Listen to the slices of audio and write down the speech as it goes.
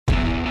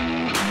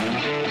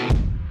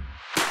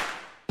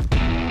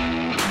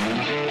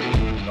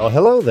Well,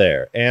 hello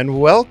there, and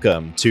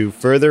welcome to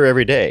Further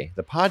Every Day,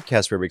 the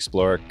podcast where we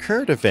explore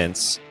current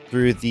events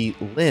through the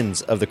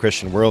lens of the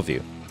Christian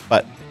worldview.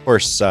 But, of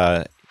course,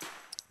 the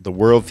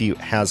worldview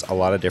has a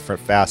lot of different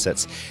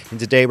facets, and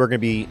today we're going to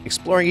be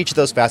exploring each of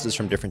those facets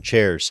from different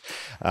chairs.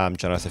 I'm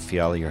Jonathan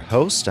Fiala, your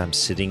host. I'm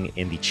sitting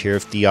in the chair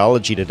of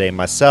theology today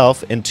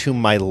myself, and to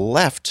my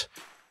left,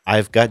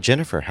 I've got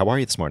Jennifer. How are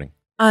you this morning?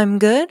 I'm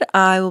good.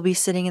 I will be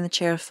sitting in the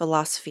chair of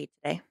philosophy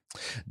today,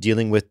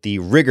 dealing with the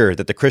rigor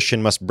that the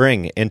Christian must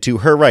bring. And to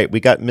her right, we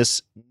got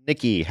Miss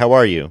Nikki. How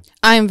are you?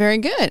 I am very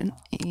good.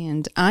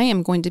 And I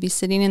am going to be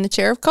sitting in the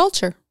chair of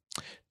culture,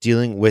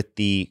 dealing with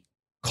the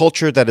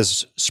culture that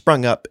has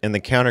sprung up and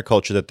the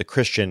counterculture that the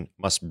Christian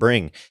must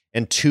bring.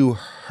 And to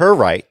her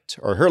right,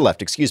 or her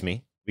left, excuse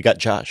me, we got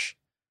Josh.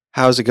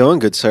 How's it going,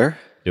 good sir?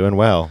 Doing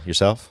well.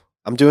 Yourself?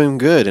 I'm doing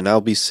good, and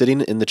I'll be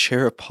sitting in the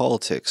chair of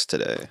politics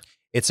today.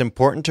 It's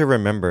important to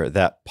remember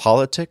that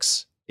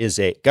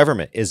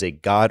government is a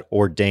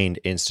God-ordained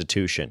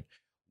institution.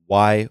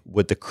 Why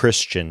would the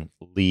Christian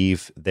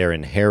leave their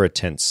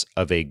inheritance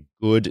of a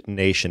good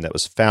nation that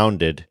was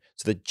founded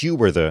so that you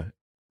were the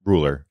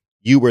ruler,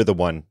 you were the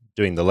one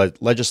doing the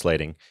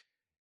legislating?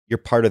 You're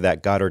part of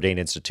that God-ordained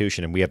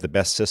institution, and we have the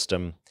best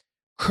system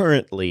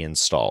currently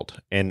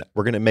installed. And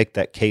we're going to make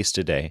that case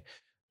today.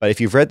 But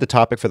if you've read the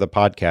topic for the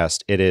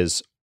podcast, it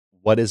is,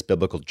 what is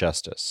biblical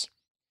justice?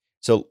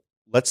 So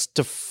let's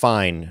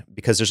define,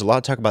 because there's a lot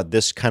of talk about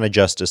this kind of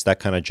justice, that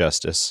kind of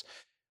justice.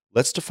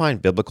 Let's define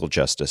biblical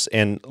justice.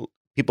 And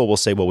people will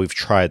say, well, we've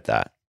tried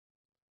that.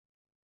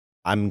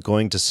 I'm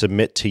going to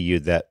submit to you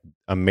that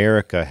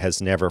America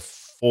has never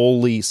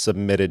fully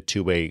submitted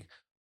to a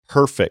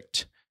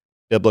perfect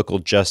biblical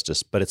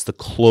justice, but it's the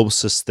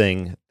closest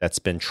thing that's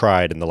been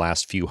tried in the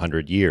last few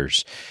hundred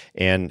years.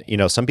 And,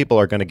 some people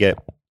are going to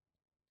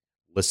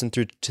listen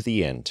through to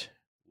the end.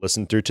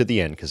 Listen through to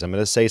the end, because I'm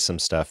going to say some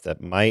stuff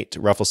that might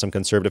ruffle some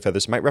conservative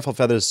feathers, might ruffle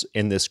feathers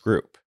in this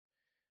group.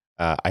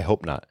 I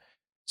hope not.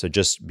 So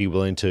just be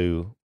willing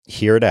to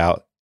hear it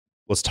out.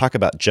 Let's talk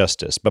about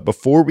justice. But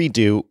before we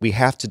do, we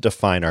have to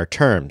define our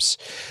terms.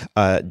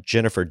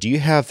 Jennifer, do you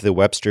have the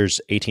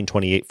Webster's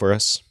 1828 for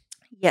us?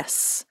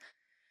 Yes.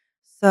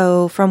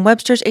 So from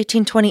Webster's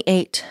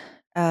 1828,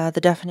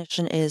 the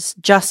definition is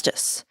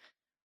justice,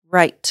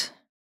 right.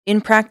 In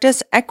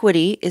practice,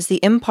 equity is the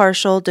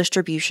impartial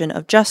distribution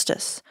of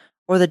justice,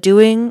 or the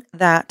doing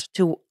that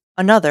to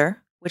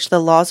another which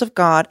the laws of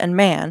God and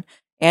man,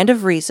 and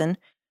of reason,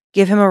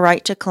 give him a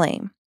right to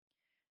claim.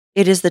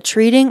 It is the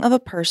treating of a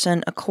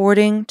person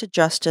according to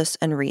justice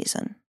and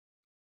reason.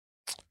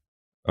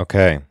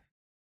 Okay.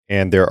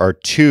 And there are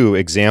two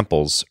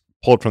examples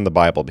pulled from the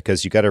Bible,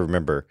 because you got to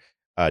remember,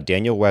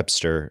 Daniel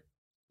Webster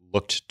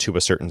looked to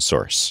a certain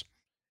source.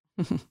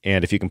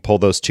 And if you can pull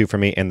those two for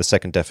me, and the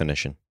second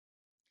definition.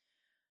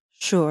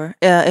 Sure.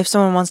 If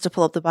someone wants to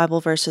pull up the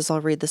Bible verses, I'll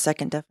read the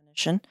second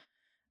definition.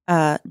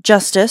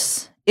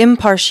 Justice,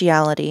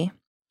 impartiality,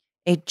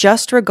 a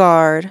just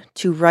regard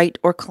to right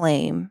or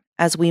claim,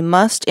 as we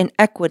must in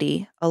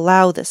equity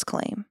allow this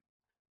claim.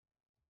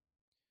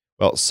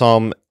 Well,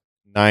 Psalm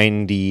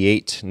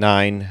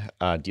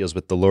 98:9 deals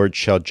with the Lord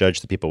shall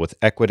judge the people with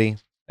equity,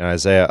 and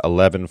Isaiah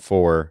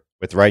 11:4,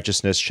 with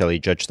righteousness shall he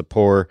judge the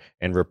poor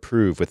and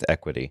reprove with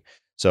equity.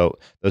 So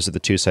those are the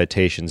two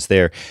citations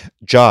there.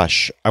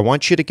 Josh, I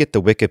want you to get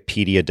the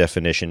Wikipedia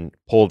definition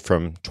pulled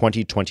from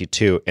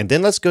 2022, and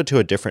then let's go to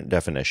a different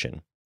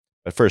definition.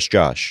 But first,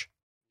 Josh.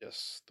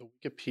 Yes, the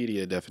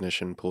Wikipedia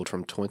definition pulled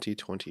from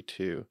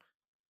 2022.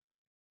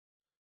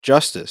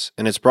 Justice,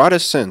 in its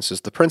broadest sense,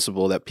 is the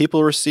principle that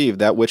people receive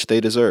that which they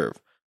deserve,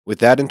 with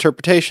that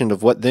interpretation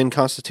of what then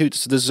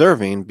constitutes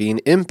deserving being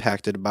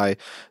impacted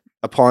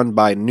upon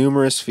by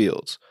numerous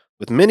fields,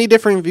 with many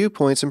differing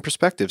viewpoints and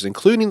perspectives,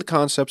 including the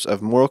concepts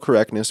of moral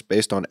correctness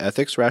based on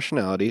ethics,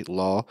 rationality,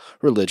 law,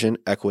 religion,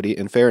 equity,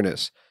 and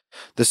fairness.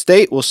 The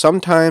state will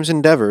sometimes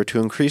endeavor to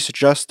increase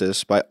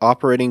justice by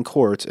operating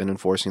courts and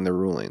enforcing their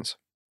rulings.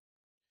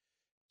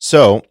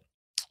 So,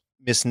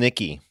 Miss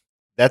Nikki,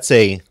 that's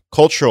a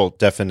cultural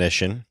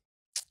definition.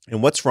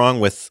 And what's wrong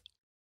with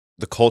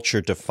the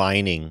culture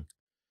defining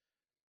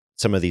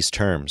some of these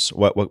terms?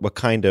 What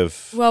kind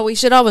of... Well, we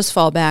should always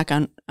fall back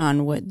on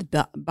what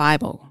the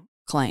Bible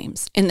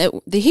claims. And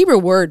the Hebrew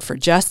word for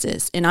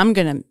justice, and I'm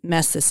going to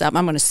mess this up,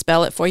 I'm going to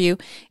spell it for you.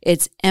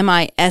 It's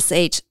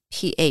mishpat.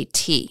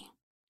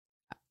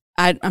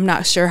 I'm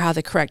not sure how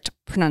the correct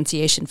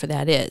pronunciation for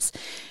that is.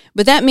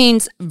 But that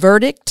means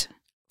verdict,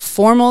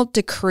 formal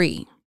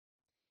decree.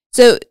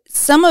 So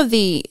some of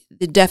the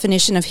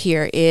definition of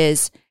here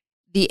is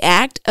the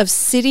act of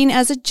sitting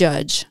as a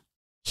judge,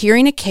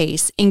 hearing a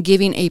case, and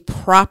giving a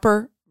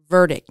proper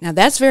verdict. Now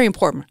that's very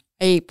important,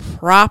 a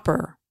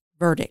proper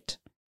verdict.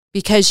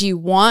 Because you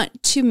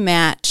want to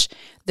match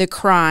the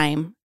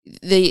crime,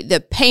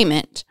 the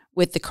payment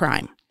with the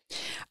crime,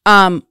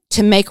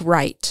 to make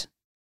right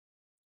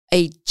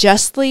a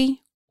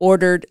justly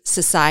ordered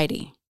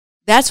society.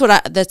 That's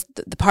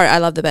the part I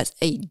love the best.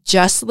 A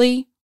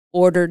justly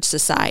ordered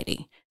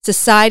society.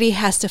 Society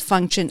has to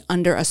function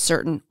under a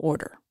certain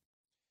order.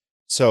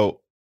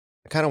 So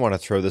I kind of want to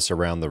throw this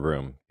around the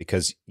room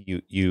because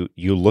you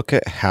look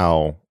at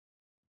how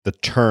the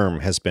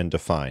term has been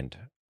defined.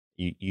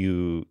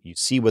 You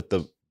see what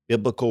the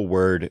biblical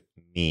word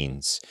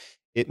means.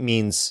 It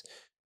means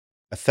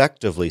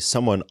effectively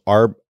someone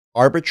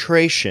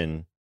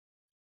arbitration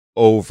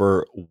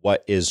over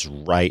what is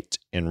right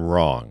and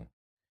wrong.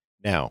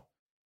 Now,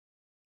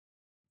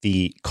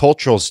 the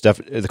cultural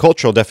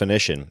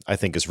definition, I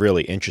think, is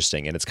really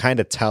interesting, and it's kind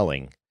of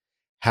telling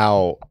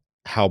how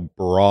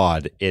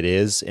broad it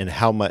is and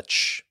how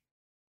much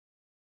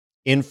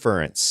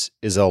inference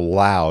is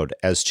allowed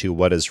as to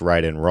what is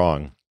right and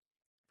wrong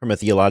from a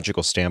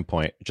theological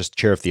standpoint. Just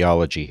chair of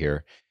theology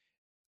here.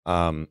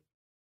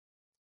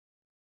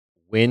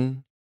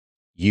 When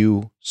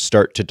you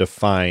start to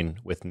define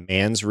with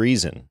man's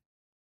reason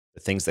the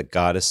things that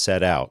God has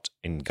set out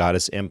and God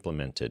has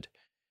implemented,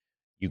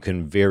 you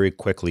can very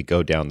quickly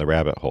go down the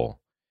rabbit hole.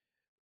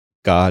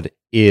 God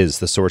is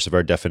the source of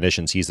our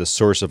definitions. He's the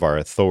source of our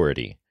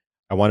authority.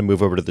 I want to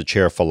move over to the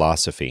chair of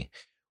philosophy.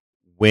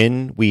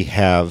 When we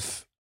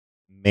have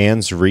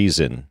man's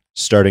reason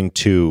starting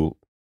to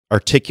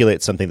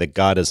articulate something that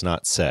God has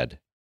not said,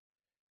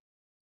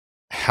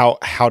 how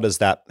does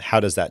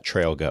that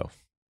trail go?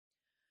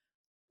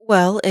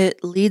 Well,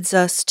 it leads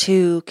us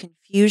to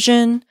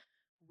confusion.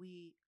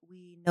 We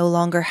no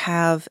longer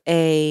have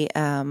a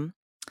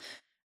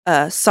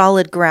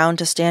solid ground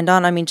to stand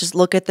on. I mean, just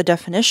look at the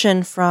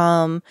definition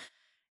from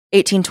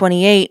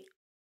 1828.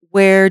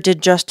 Where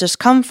did justice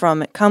come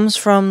from? It comes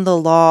from the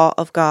law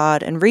of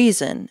God and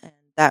reason. And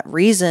that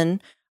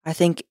reason, I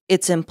think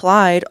it's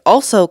implied,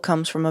 also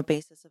comes from a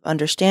basis of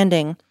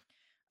understanding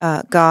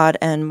God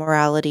and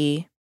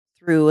morality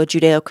through a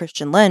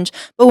Judeo-Christian lens.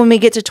 But when we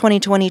get to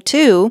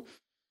 2022,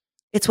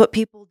 it's what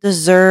people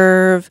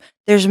deserve.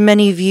 There's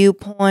many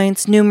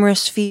viewpoints,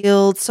 numerous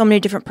fields, so many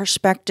different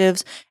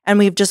perspectives, and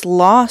we've just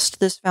lost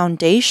this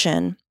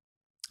foundation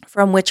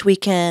from which we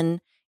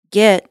can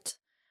get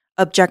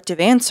objective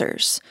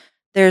answers.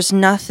 There's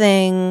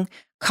nothing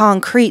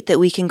concrete that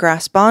we can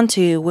grasp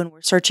onto when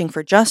we're searching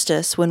for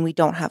justice when we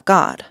don't have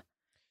God.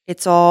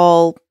 It's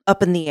all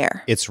up in the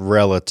air. It's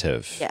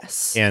relative.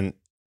 Yes. And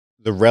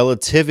the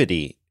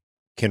relativity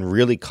can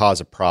really cause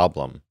a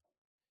problem.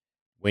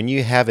 When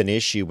you have an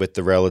issue with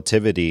the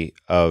relativity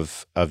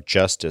of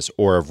justice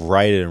or of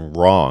right and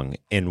wrong,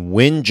 and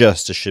when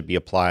justice should be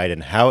applied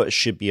and how it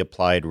should be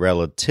applied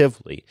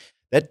relatively,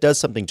 that does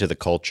something to the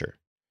culture.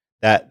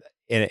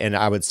 And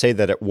I would say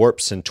that it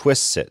warps and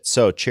twists it.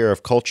 So, chair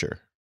of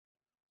culture,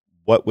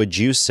 what would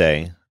you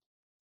say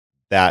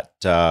that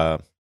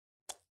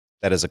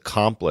is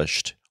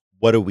accomplished?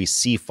 What do we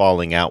see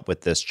falling out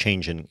with this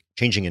changing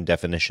in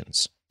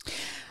definitions?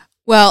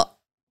 Well,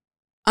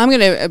 I'm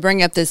going to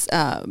bring up this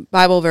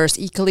Bible verse,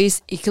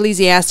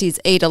 Ecclesiastes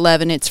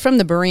 8:11. It's from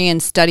the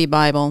Berean Study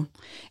Bible.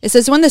 It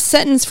says, "When the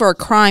sentence for a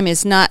crime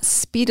is not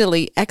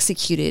speedily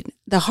executed,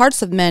 the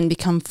hearts of men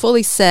become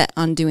fully set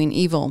on doing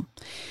evil."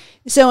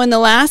 So in the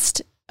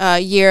last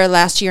year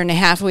and a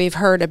half, we've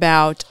heard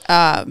about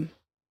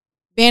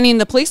banning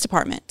the police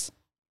department.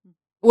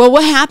 Well,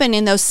 what happened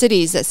in those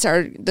cities that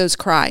started those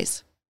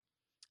cries?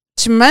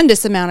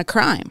 Tremendous amount of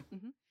crime.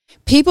 Mm-hmm.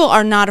 People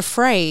are not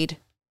afraid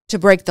to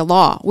break the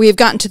law. We have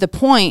gotten to the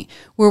point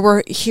where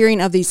we're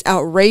hearing of these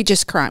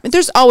outrageous crimes.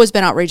 There's always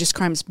been outrageous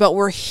crimes, but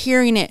we're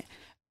hearing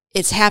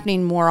it's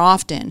happening more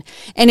often.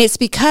 And it's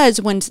because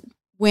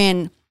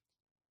when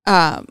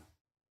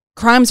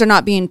crimes are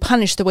not being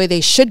punished the way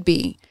they should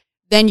be,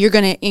 then you're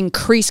going to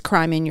increase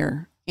crime in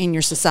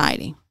your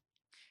society.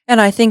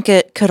 And I think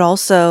it could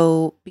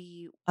also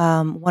be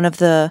one of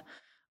the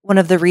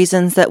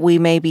reasons that we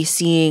may be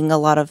seeing a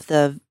lot of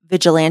the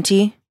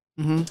vigilante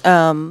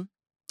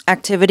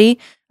activity.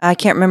 I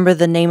can't remember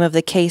the name of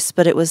the case,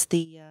 but it was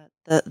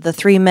the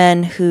three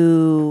men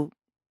who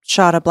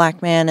shot a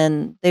black man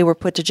and they were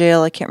put to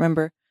jail. I can't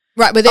remember.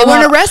 Right, but they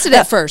weren't arrested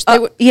at first.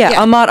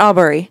 Ahmaud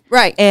Arbery.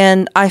 Right.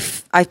 And I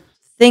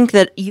think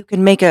that you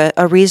can make a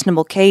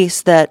reasonable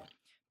case that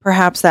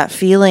perhaps that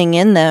feeling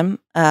in them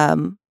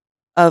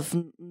of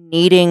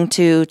needing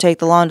to take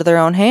the law into their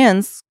own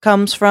hands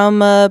comes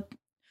from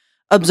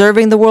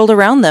observing the world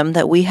around them,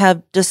 that we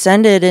have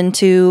descended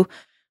into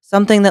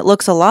something that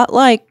looks a lot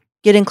like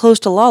getting close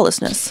to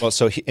lawlessness. Well,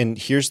 and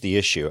here's the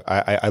issue.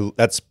 I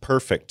that's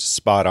perfect,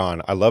 spot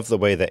on. I love the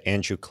way that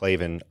Andrew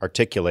Klavan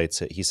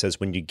articulates it. He says,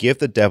 when you give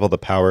the devil the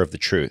power of the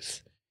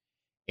truth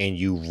and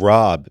you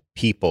rob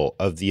people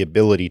of the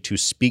ability to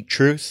speak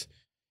truth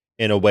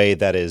in a way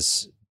that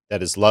is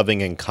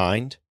loving and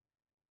kind,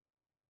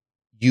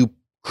 you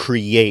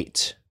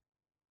create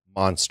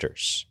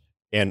monsters.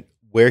 And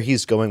where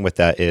he's going with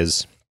that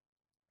is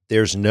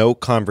there's no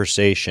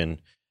conversation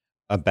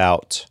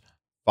about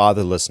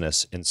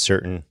fatherlessness in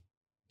certain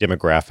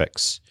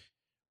demographics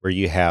where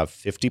you have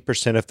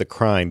 50% of the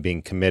crime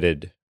being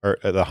committed, or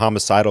the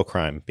homicidal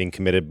crime being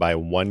committed by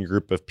one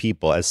group of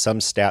people. As some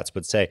stats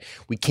would say,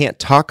 we can't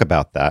talk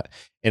about that.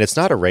 And it's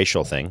not a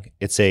racial thing.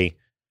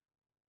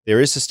 There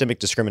is systemic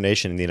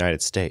discrimination in the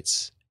United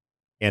States,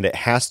 and it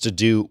has to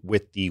do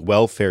with the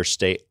welfare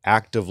state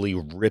actively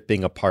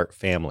ripping apart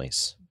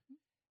families.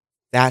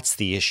 That's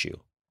the issue.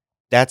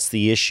 That's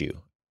the issue.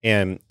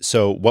 And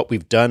so what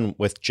we've done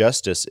with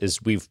justice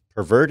is we've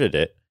perverted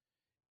it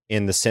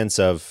in the sense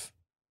of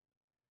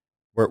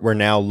we're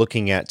now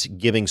looking at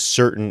giving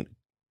certain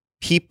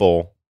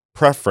people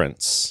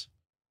preference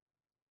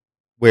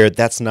where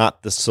that's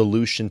not the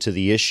solution to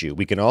the issue.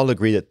 We can all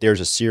agree that there's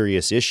a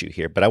serious issue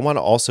here, but I want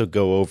to also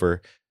go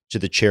over to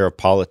the chair of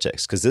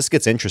politics because this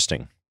gets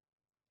interesting.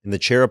 In the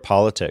chair of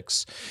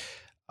politics,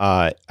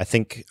 I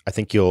think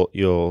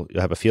you'll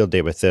have a field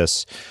day with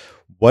this.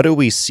 What do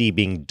we see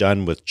being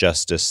done with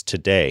justice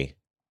today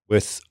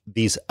with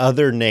these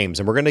other names?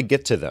 And we're going to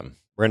get to them.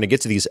 We're going to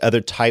get to these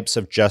other types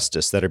of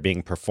justice that are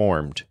being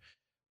performed.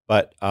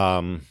 But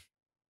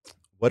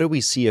what do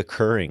we see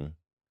occurring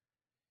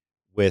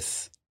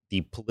with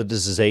the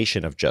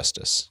politicization of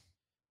justice?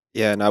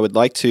 Yeah, and I would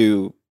like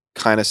to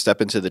kind of step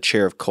into the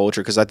chair of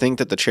culture because I think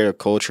that the chair of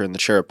culture and the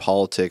chair of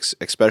politics,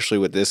 especially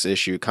with this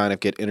issue, kind of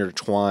get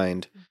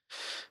intertwined.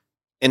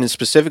 And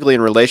specifically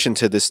in relation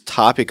to this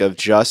topic of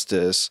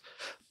justice,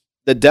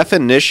 the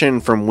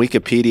definition from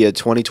Wikipedia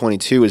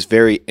 2022 is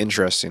very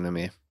interesting to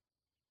me.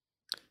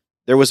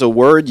 There was a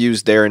word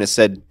used there and it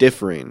said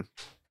differing.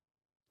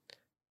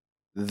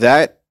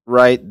 That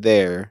right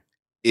there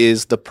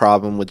is the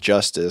problem with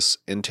justice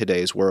in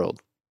today's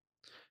world.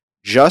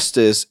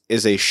 Justice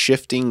is a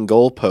shifting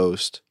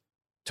goalpost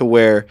to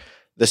where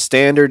the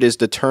standard is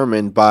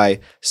determined by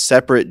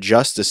separate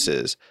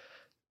justices.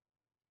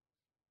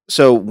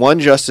 So one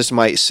justice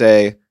might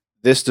say,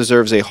 this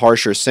deserves a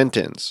harsher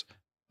sentence.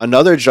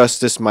 Another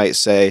justice might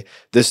say,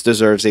 this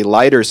deserves a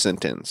lighter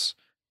sentence.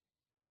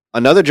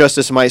 Another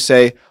justice might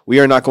say, we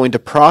are not going to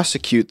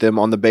prosecute them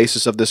on the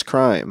basis of this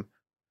crime.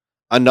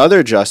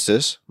 Another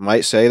justice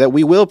might say that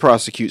we will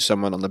prosecute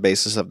someone on the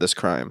basis of this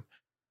crime.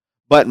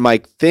 But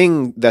my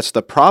thing that's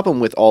the problem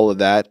with all of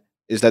that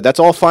is that that's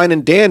all fine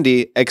and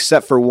dandy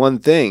except for one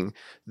thing.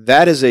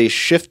 That is a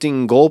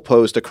shifting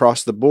goalpost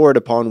across the board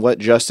upon what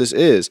justice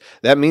is.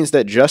 That means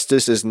that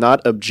justice is not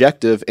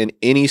objective in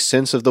any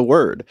sense of the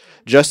word.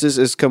 Justice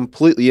is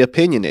completely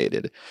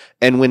opinionated.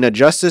 And when a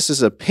justice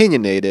is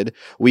opinionated,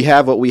 we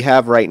have what we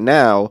have right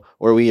now,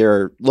 where we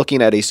are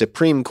looking at a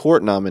Supreme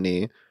Court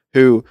nominee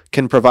who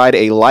can provide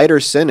a lighter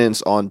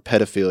sentence on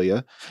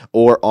pedophilia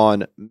or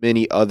on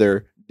many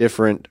other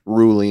different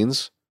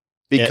rulings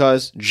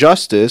because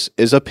justice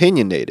is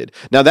opinionated.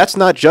 Now, that's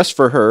not just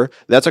for her.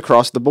 That's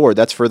across the board.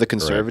 That's for the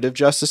conservative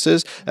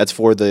justices. That's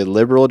for the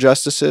liberal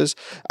justices.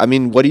 I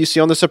mean, what do you see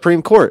on the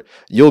Supreme Court?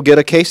 You'll get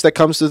a case that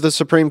comes to the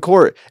Supreme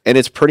Court, and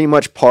it's pretty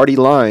much party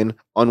line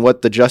on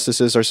what the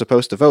justices are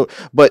supposed to vote.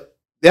 But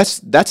that's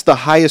the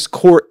highest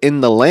court in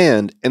the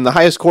land, and the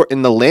highest court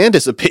in the land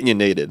is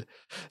opinionated.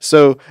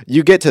 So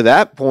you get to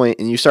that point,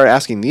 and you start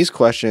asking these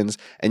questions,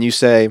 and you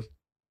say,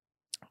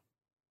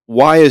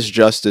 why is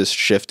justice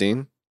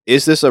shifting?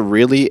 Is this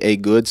really a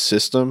good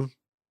system?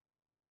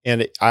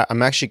 And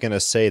I'm actually going to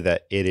say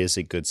that it is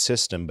a good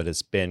system, but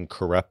it's been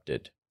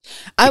corrupted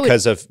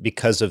because of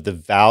the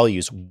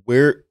values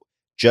where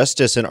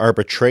justice and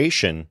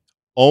arbitration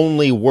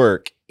only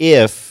work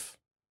if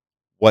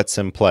what's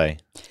in play.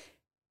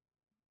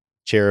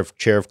 Chair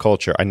of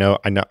culture. I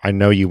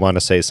know you want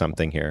to say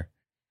something here.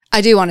 I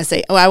do want to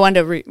say. I want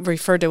to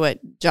refer to what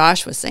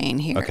Josh was saying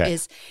here. Okay.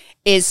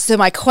 Is so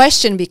my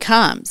question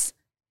becomes: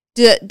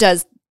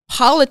 does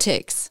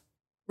politics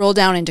roll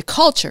down into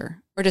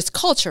culture, or does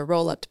culture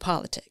roll up to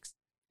politics?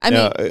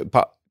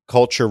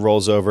 Culture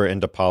rolls over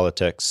into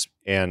politics,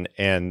 and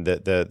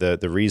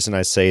the reason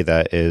I say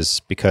that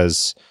is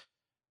because,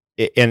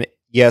 and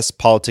yes,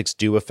 politics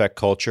do affect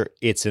culture.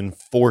 It's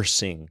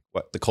enforcing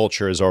what the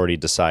culture has already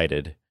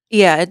decided.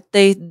 Yeah,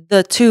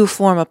 the two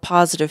form a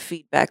positive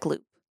feedback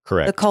loop.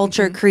 Correct. The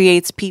culture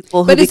creates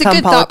people who but it's become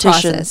a good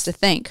politicians. thought process to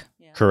think.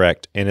 Yeah.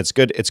 Correct, and it's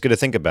good to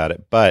think about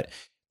it. But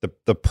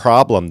the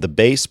problem, the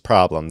base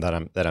problem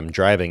that I'm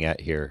driving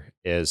at here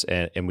is,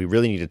 and we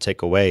really need to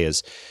take away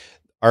is,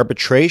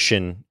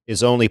 arbitration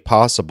is only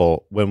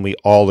possible when we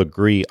all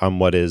agree on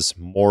what is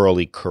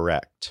morally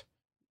correct.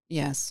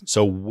 Yes.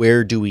 So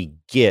where do we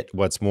get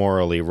what's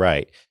morally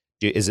right?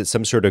 Is it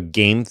some sort of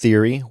game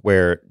theory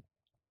where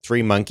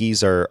three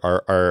monkeys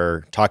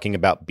are talking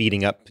about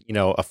beating up,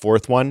 a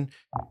fourth one,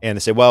 and they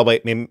say, well,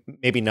 wait,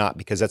 maybe not,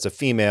 because that's a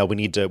female. We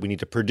need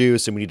to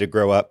produce and we need to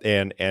grow up,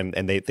 and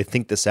they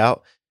think this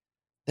out.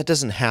 That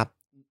doesn't happen.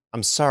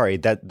 I'm sorry,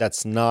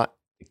 that's not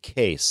the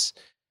case.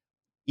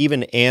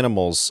 Even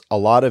animals, a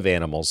lot of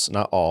animals,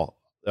 not all,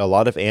 a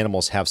lot of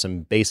animals have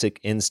some basic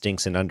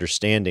instincts and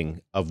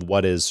understanding of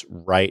what is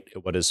right,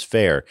 what is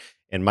fair.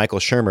 And Michael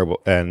Shermer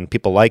and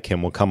people like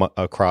him will come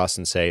across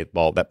and say,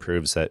 well, that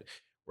proves that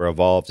we're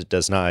evolved. It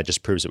does not. It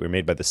just proves that we're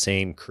made by the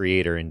same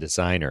creator and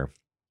designer.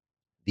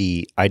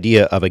 The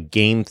idea of a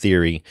game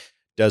theory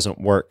doesn't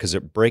work because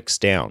it breaks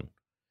down.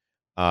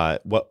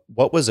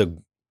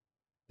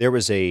 There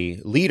was a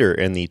leader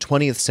in the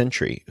 20th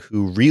century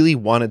who really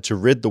wanted to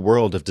rid the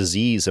world of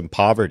disease and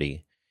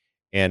poverty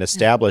and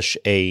establish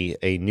a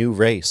new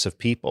race of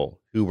people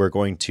who were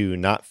going to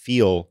not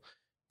feel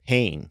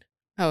pain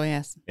Oh,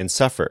 yes. and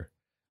suffer.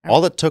 Right.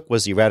 All it took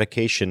was the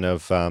eradication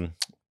of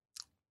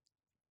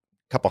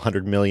couple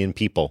 100 million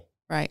people,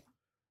 Right.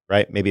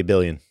 right? Maybe a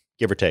billion,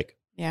 give or take.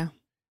 Yeah.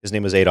 His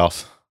name was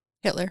Adolf.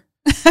 Hitler.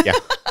 Yeah.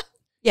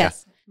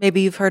 Yes.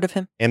 Maybe you've heard of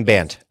him. And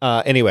banned.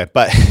 Anyway,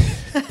 but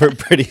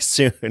pretty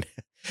soon.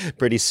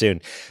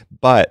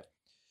 But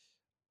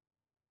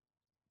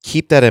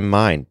keep that in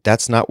mind.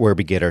 That's not where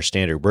we get our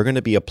standard. We're going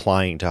to be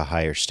applying to a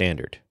higher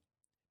standard.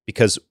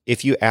 Because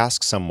if you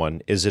ask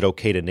someone, is it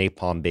okay to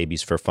napalm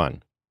babies for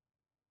fun?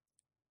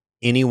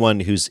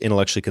 Anyone who's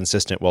intellectually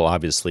consistent will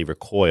obviously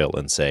recoil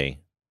and say,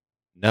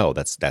 no,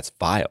 that's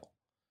vile.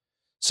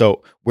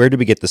 So where do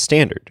we get the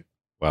standard?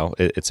 Well,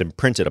 it's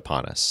imprinted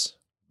upon us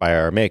by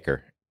our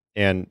maker.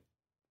 And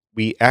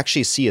we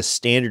actually see a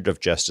standard of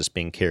justice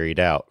being carried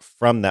out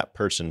from that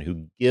person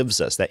who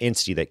gives us, that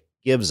entity that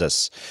gives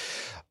us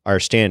our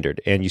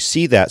standard. And you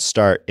see that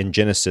start in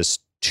Genesis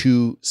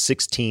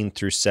 2:16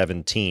 through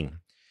 17.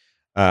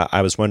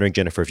 I was wondering,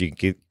 Jennifer, if you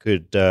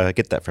could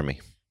get that for me.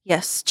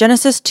 Yes,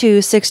 Genesis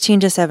 2:16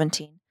 to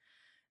 17.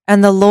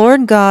 And the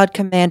Lord God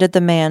commanded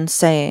the man,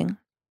 saying,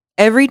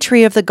 Every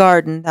tree of the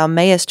garden thou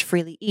mayest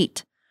freely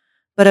eat,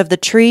 but of the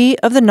tree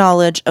of the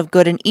knowledge of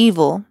good and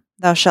evil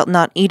thou shalt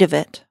not eat of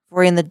it,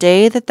 for in the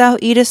day that thou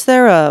eatest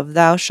thereof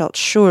thou shalt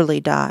surely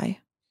die.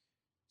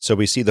 So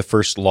we see the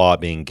first law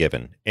being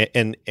given.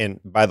 And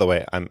by the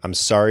way, I'm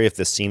sorry if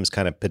this seems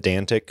kind of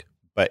pedantic,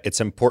 but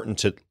it's important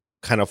to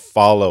kind of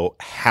follow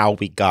how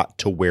we got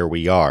to where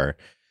we are.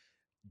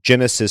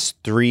 Genesis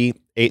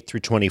 3:8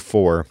 through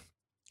 24.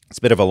 It's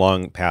a bit of a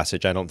long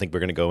passage. I don't think we're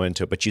going to go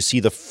into it, but you see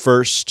the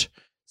first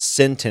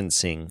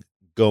sentencing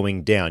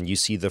going down. You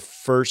see the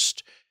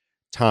first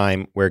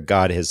time where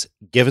God has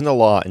given the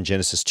law in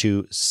Genesis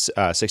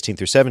 2:16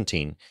 through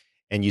 17,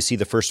 and you see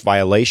the first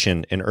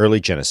violation in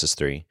early Genesis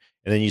 3,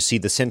 and then you see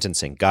the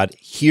sentencing. God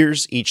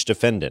hears each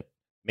defendant.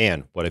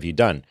 Man, what have you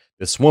done?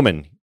 This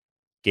woman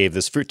gave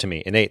this fruit to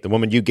me and ate. The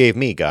woman you gave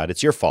me, God,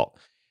 it's your fault.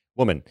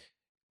 Woman,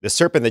 the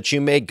serpent that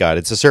you made, God,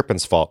 it's the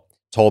serpent's fault.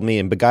 Told me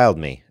and beguiled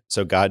me.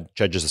 So God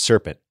judges the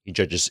serpent. He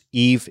judges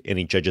Eve and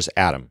he judges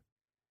Adam.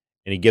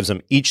 And he gives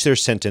them each their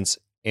sentence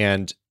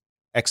and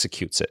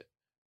executes it,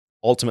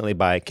 ultimately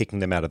by kicking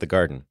them out of the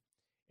garden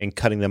and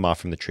cutting them off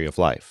from the tree of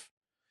life.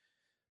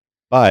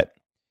 But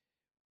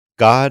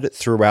God,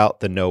 throughout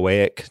the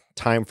Noahic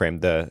time frame,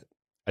 the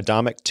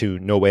Adamic to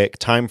Noahic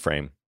time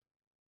frame,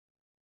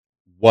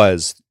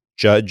 was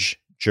judge,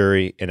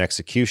 jury, and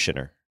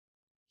executioner.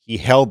 He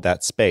held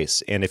that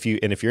space. And if you're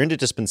into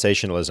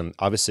dispensationalism,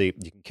 obviously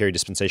you can carry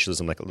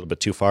dispensationalism like a little bit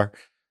too far,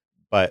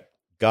 but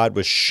God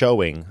was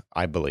showing,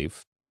 I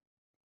believe,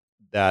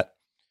 that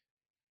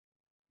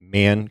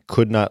man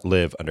could not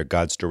live under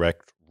God's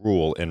direct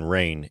rule and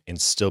reign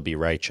and still be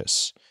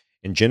righteous.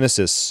 In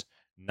Genesis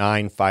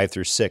 9:5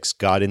 through 6,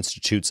 God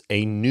institutes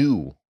a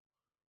new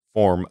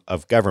form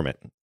of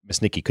government.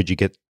 Miss Nikki, could you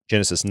get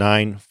Genesis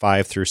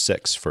 9:5 through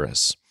 6 for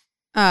us?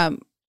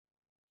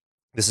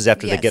 This is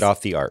after they get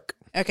off the ark.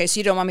 Okay, so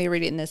you don't want me to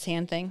read it in this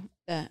hand thing?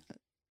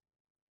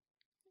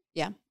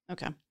 Yeah,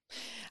 okay.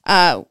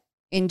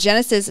 In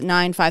Genesis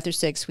 9:5 through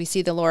 6, we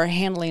see the Lord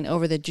handling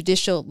over the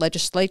judicial,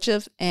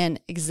 legislative, and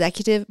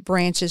executive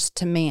branches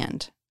to man.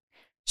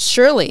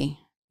 Surely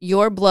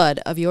your blood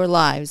of your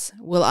lives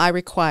will I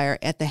require,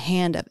 at the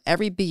hand of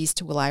every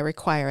beast will I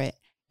require it,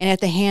 and at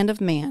the hand of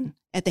man,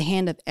 at the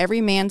hand of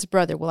every man's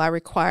brother will I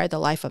require the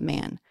life of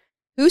man.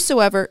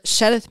 Whosoever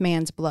sheddeth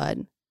man's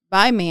blood,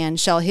 by man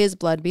shall his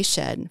blood be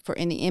shed, for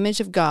in the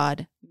image of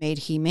God made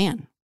he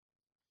man.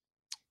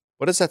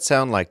 What does that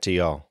sound like to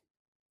y'all?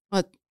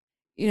 Well,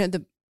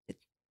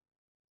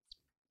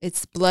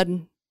 it's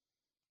blood.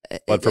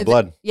 Blood for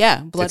blood.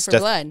 Yeah, blood for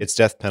blood. It's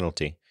death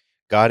penalty.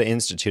 God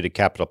instituted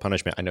capital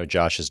punishment. I know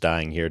Josh is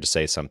dying here to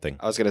say something.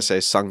 I was going to say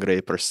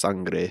sangre per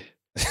sangre.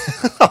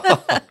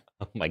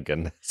 Oh my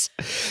goodness.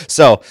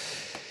 So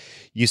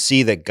you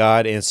see that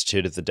God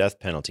instituted the death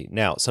penalty.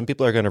 Now, some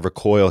people are going to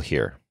recoil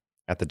here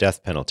at the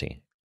death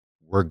penalty.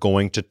 We're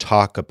going to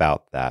talk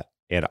about that.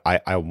 And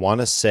I want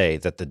to say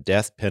that the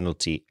death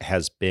penalty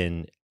has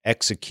been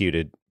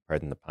executed,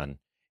 pardon the pun,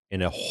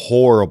 in a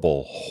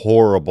horrible,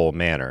 horrible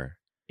manner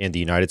in the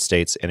United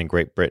States and in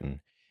Great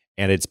Britain.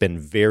 And it's been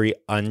very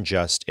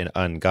unjust and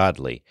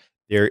ungodly.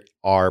 There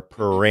are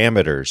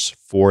parameters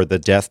for the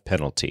death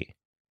penalty.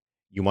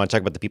 You want to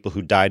talk about the people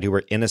who died who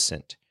were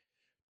innocent.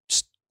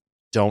 Just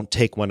don't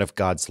take one of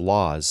God's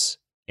laws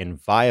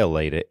and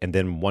violate it and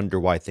then wonder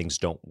why things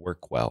don't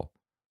work well.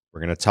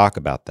 We're going to talk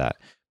about that.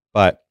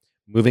 But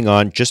moving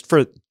on, just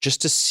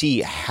to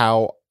see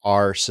how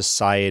our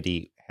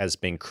society has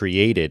been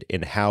created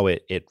and how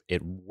it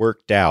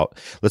worked out,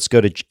 let's go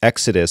to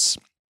Exodus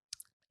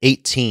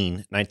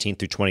 18:19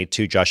 through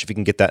 22. Josh, if you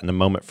can get that in a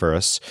moment for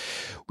us.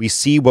 We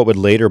see what would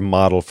later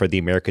model for the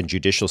American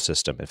judicial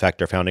system. In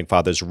fact, our founding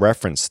fathers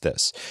referenced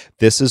this.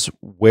 This is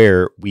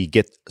where we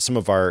get some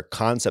of our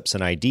concepts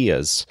and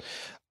ideas.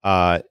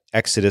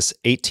 Exodus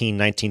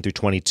 18:19 through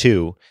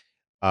 22.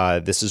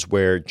 This is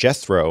where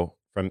Jethro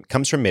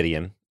comes from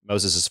Midian,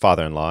 Moses'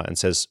 father-in-law, and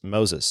says,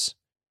 Moses,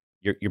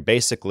 you're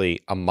basically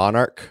a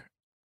monarch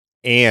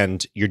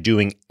and you're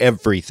doing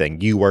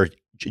everything. You are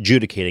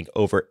adjudicating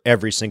over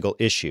every single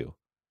issue.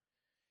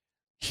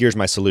 here's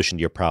my solution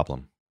to your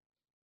problem.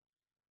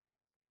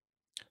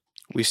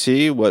 We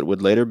see what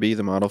would later be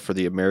the model for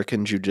the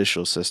American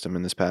judicial system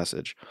in this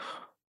passage.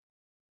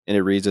 And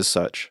it reads as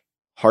such: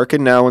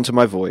 Hearken now unto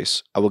my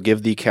voice, I will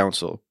give thee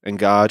counsel, and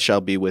God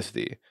shall be with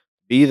thee.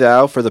 Be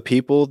thou for the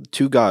people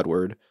to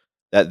Godward,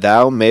 that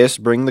thou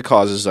mayest bring the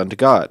causes unto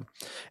God.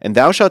 And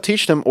thou shalt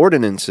teach them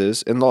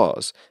ordinances and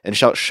laws, and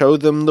shalt show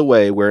them the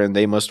way wherein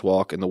they must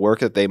walk, and the work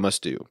that they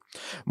must do.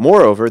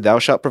 Moreover, thou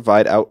shalt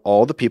provide out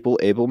all the people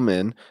able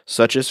men,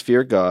 such as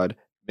fear God,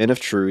 men of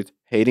truth,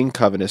 hating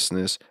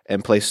covetousness,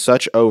 and place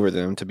such over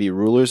them to be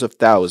rulers of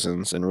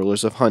thousands, and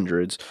rulers of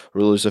hundreds,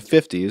 rulers of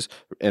fifties,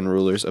 and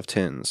rulers of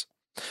tens.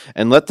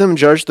 And let them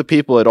judge the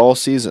people at all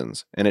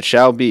seasons. And it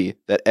shall be,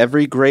 that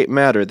every great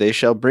matter they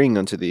shall bring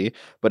unto thee,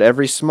 but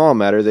every small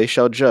matter they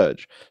shall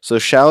judge. So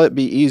shall it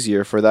be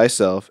easier for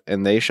thyself,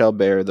 and they shall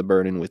bear the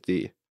burden with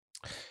thee.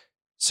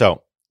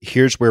 So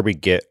here's where we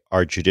get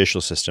our judicial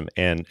system.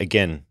 And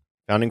again,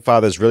 Founding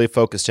Fathers really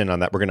focused in on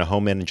that. We're going to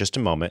home in just a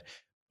moment.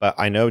 But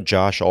I know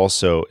Josh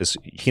also is,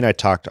 he and I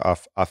talked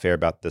off air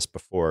about this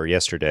before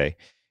yesterday.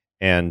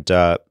 And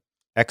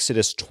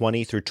Exodus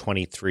 20 through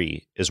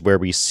 23 is where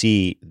we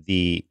see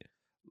the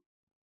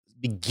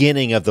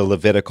beginning of the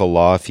Levitical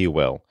law, if you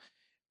will.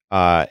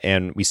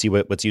 And we see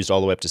what's used all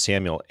the way up to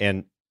Samuel.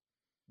 And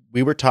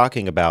we were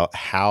talking about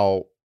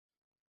how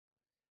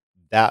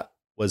that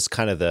was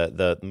kind of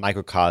the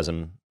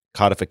microcosm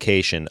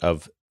codification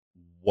of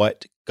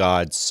what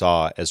God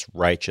saw as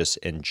righteous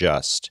and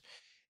just.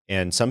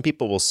 And some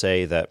people will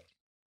say that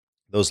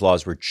those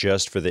laws were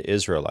just for the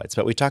Israelites,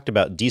 but we talked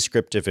about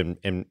descriptive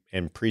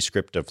and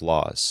prescriptive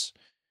laws.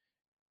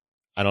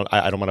 I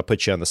don't want to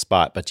put you on the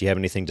spot, but do you have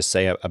anything to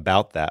say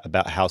about that,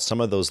 about how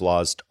some of those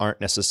laws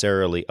aren't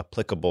necessarily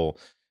applicable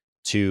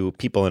to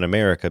people in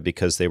America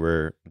because they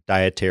were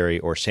dietary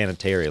or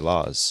sanitary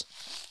laws?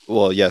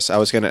 Well, yes, I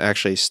was going to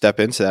actually step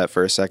into that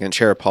for a second.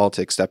 Chair of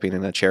politics, stepping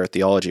in a chair of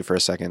theology for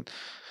a second.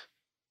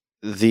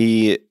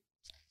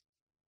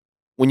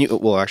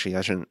 Actually,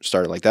 I shouldn't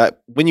start it like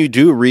that. When you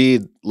do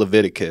read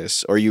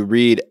Leviticus or you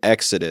read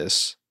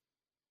Exodus,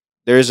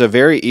 there's a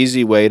very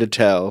easy way to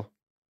tell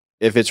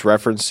if it's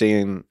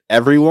referencing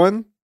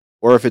everyone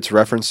or if it's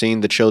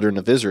referencing the children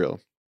of Israel.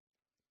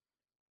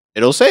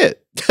 It'll say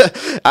it.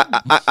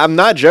 I'm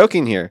not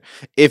joking here.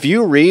 If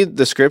you read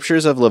the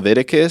scriptures of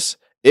Leviticus,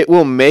 it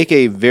will make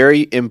a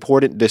very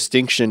important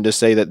distinction to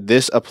say that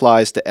this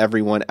applies to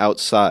everyone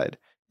outside,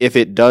 if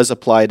it does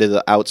apply to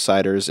the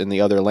outsiders in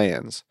the other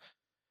lands.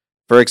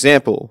 For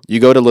example, you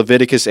go to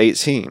Leviticus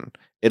 18.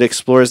 It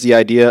explores the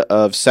idea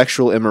of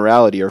sexual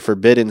immorality or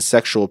forbidden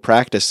sexual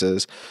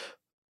practices.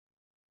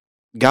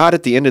 God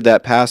at the end of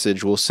that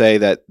passage will say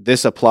that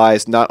this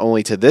applies not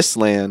only to this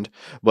land,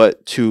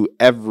 but to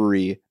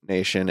every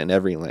nation and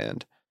every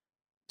land.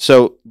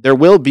 So there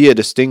will be a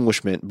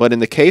distinguishment, but in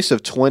the case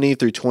of 20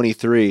 through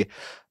 23,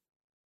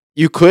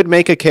 you could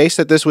make a case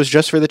that this was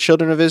just for the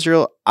children of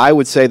Israel. I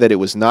would say that it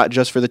was not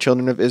just for the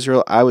children of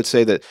Israel. I would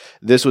say that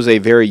this was a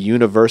very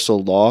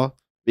universal law,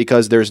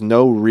 because there's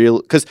no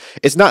real, because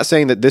it's not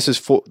saying that this is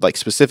for, like,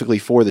 specifically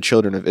for the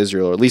children of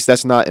Israel, or at least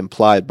that's not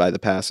implied by the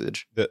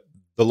passage. The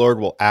Lord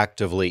will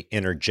actively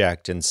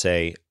interject and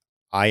say,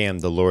 I am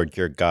the Lord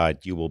your God.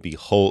 You will be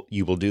whole.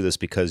 You will do this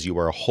because you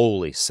are a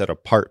holy, set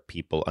apart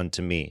people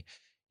unto me.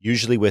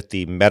 Usually with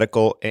the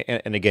medical,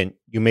 and again,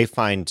 you may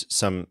find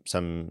some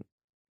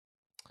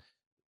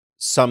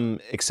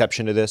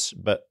exception to this,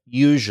 but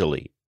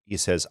usually he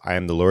says, I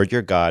am the Lord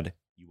your God.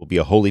 You will be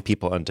a holy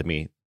people unto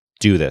me.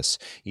 Do this.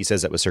 He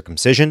says that with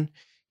circumcision.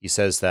 He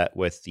says that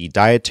with the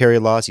dietary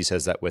laws. He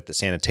says that with the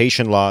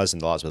sanitation laws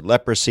and the laws with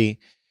leprosy.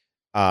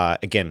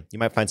 Again, you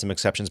might find some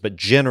exceptions, but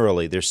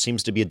generally there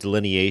seems to be a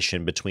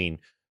delineation between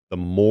the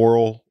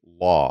moral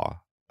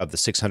law of the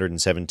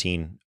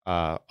 617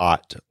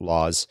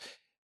 laws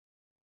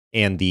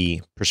and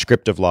the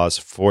prescriptive laws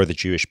for the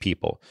Jewish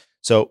people.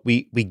 So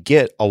we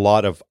get a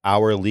lot of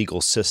our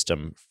legal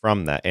system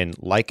from that. And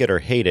like it or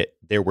hate it,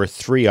 there were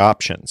three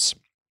options.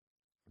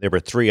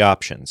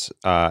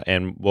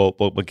 And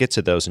we'll get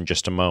to those in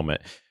just a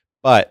moment.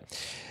 But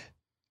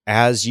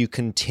as you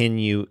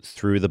continue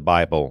through the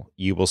Bible,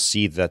 you will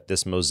see that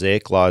this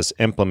Mosaic law is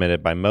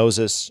implemented by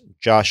Moses,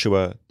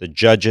 Joshua, the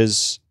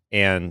judges,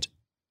 and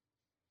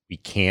we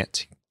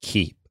can't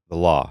keep the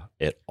law.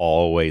 It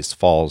always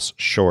falls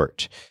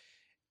short.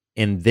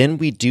 And then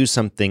we do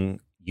something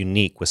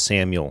unique with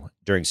Samuel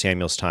during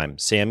Samuel's time.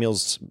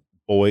 Samuel's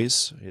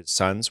boys, his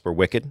sons, were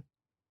wicked.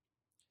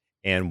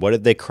 And what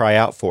did they cry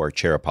out for,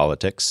 Chair of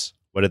Politics?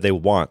 What did they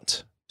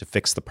want to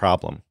fix the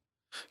problem?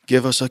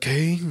 Give us a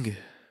king.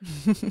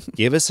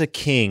 Give us a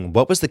king.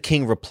 What was the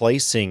king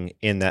replacing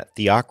in that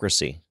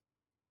theocracy?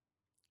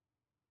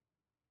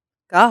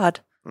 God.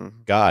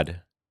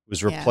 God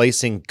was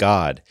replacing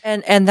God.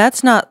 And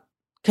that's not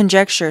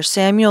conjecture.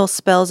 Samuel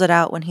spells it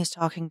out when he's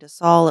talking to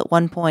Saul at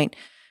one point.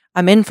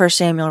 I'm in 1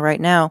 Samuel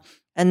right now.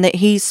 And that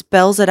he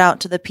spells it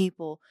out to the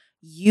people.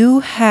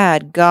 You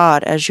had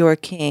God as your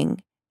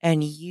king,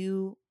 and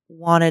you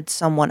wanted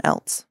someone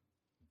else.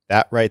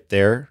 That right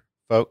there,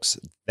 folks,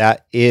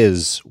 that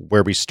is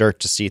where we start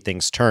to see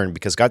things turn,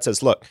 because God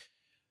says, look,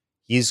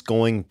 he's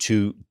going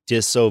to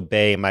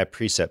disobey my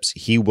precepts.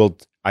 He will,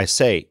 I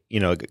say,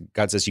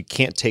 God says, you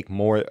can't take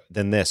more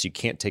than this. You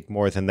can't take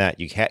more than that.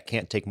 You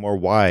can't take more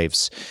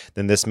wives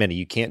than this many.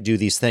 You can't do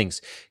these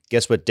things.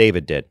 Guess what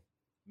David did?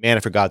 Man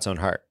after God's own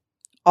heart.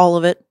 All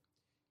of it.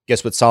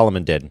 Guess what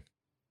Solomon did?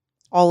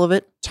 All of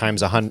it.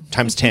 Times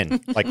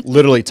 10, like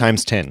literally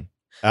times 10.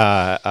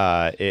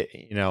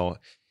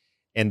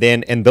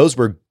 And those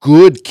were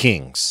good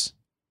kings.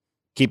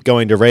 Keep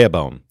going to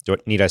Rehoboam.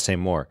 Need I say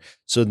more?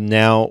 So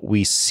now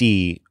we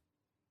see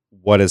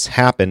what has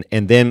happened.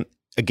 And then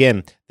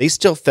again, they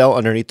still fell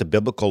underneath the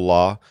biblical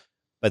law,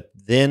 but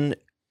then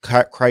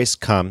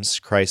Christ comes,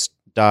 Christ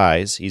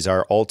dies. He's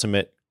our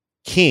ultimate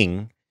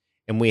king,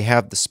 and we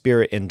have the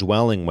Spirit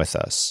indwelling with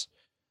us.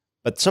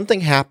 But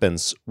something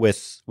happens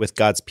with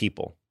God's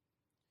people.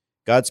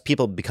 God's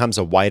people becomes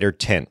a wider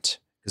tent,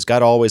 because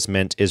God always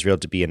meant Israel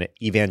to be an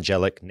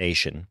evangelic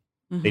nation.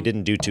 Mm-hmm. They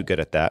didn't do too good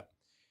at that.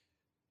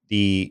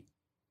 The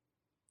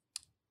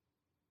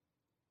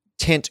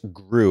tent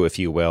grew, if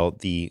you will.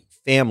 The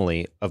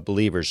family of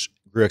believers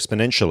grew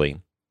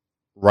exponentially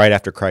right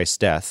after Christ's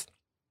death.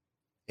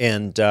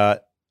 And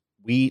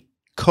we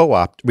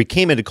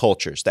came into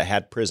cultures that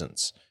had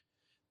prisons.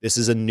 This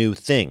is a new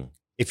thing.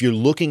 If you're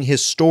looking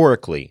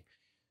historically,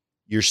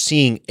 you're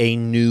seeing a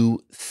new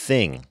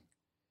thing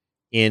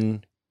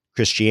in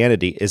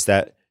Christianity, is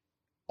that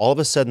all of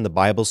a sudden the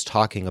Bible's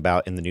talking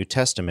about in the New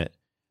Testament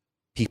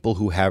people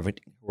who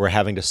were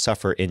having to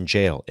suffer in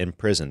jail, in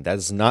prison. That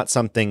is not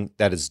something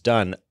that is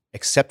done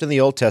except in the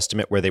Old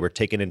Testament, where they were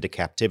taken into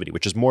captivity,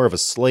 which is more of a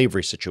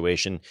slavery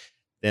situation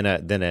than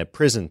a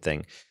prison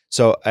thing.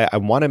 So I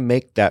want to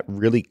make that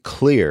really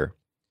clear,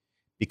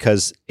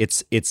 because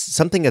it's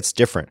something that's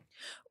different.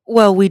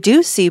 Well, we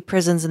do see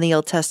prisons in the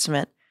Old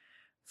Testament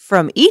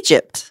from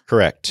Egypt.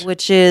 Correct.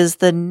 Which is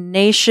the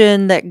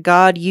nation that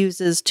God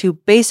uses to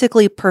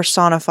basically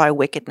personify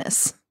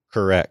wickedness.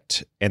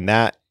 Correct.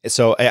 And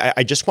so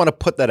I just want to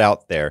put that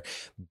out there.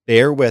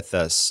 Bear with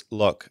us.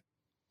 Look,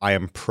 I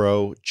am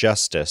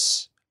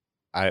pro-justice,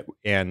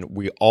 and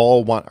we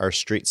all want our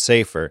streets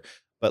safer,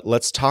 but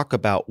let's talk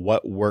about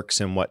what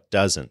works and what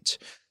doesn't.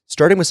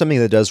 Starting with something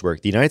that does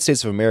work. The United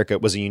States of America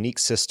was a unique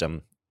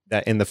system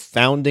that in the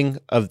founding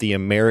of the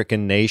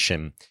American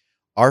nation,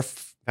 our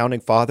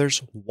founding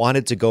fathers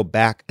wanted to go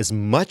back as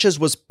much as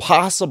was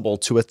possible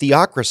to a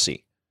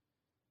theocracy.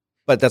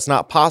 But that's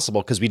not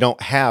possible because we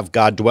don't have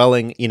God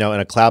dwelling, in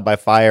a cloud by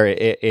fire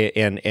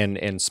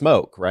and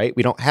smoke, right?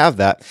 We don't have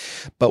that.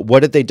 But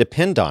what did they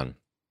depend on?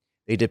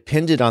 They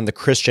depended on the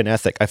Christian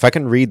ethic. If I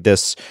can read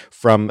this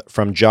from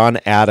John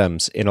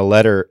Adams in a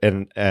letter,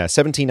 in a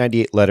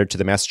 1798 letter to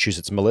the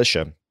Massachusetts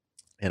militia,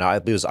 and I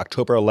believe it was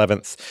October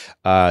 11th,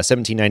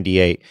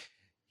 1798.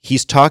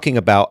 He's talking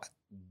about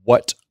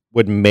what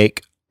would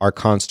make our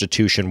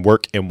Constitution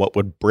work and what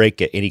would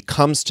break it. And he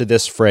comes to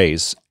this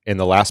phrase in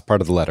the last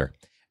part of the letter: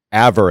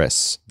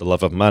 avarice, the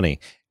love of money;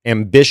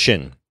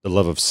 ambition, the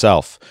love of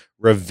self;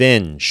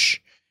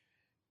 revenge,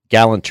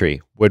 gallantry,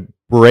 would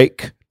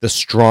break the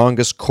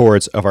strongest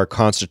cords of our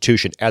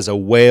Constitution as a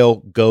whale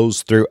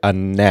goes through a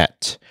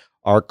net.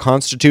 Our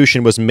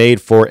Constitution was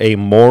made for a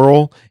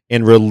moral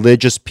and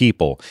religious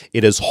people.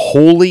 It is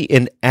wholly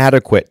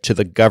inadequate to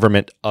the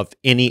government of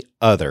any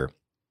other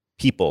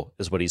people,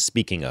 is what he's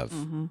speaking of.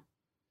 Mm-hmm.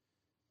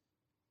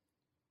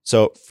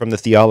 So from the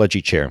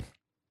theology chair,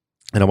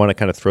 and I want to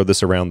kind of throw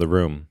this around the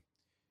room,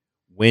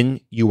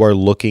 when you are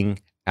looking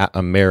at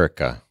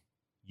America,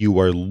 you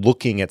are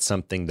looking at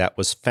something that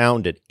was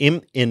founded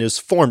and is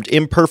formed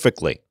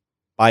imperfectly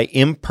by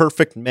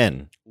imperfect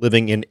men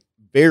living in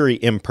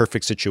very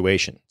imperfect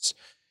situations.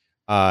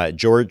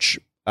 George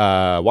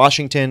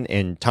Washington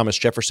and Thomas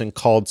Jefferson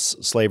called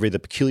slavery the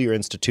peculiar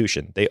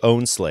institution. They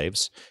owned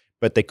slaves,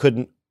 but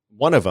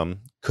one of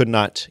them could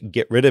not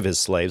get rid of his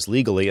slaves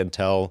legally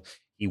until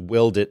he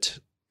willed it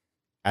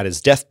at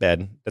his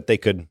deathbed that they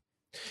could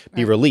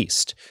be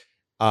released.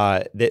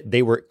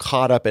 They were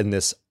caught up in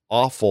this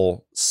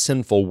awful,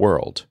 sinful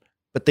world,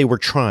 but they were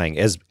trying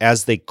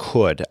as they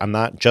could. I'm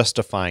not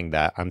justifying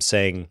that. I'm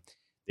saying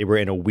they were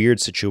in a weird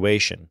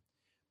situation.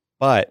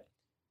 But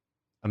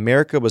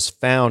America was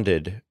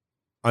founded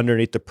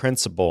underneath the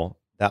principle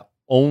that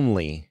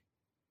only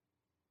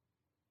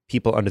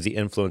people under the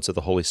influence of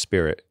the Holy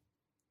Spirit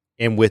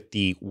and with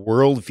the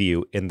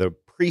worldview and the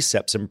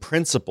precepts and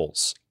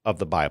principles of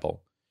the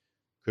Bible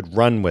could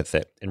run with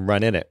it and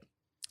run in it.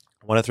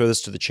 I want to throw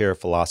this to the chair of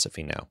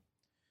philosophy now.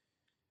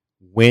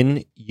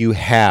 When you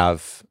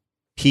have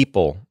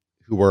people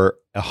who are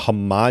a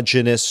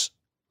homogeneous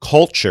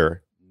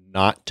culture,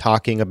 not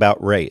talking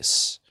about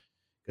race,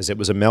 because it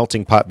was a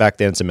melting pot back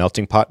then, it's a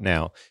melting pot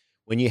now.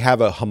 When you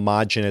have a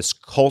homogeneous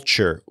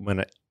culture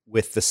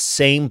with the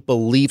same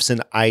beliefs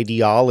and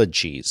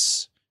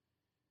ideologies,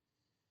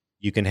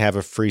 you can have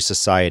a free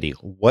society.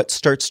 What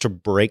starts to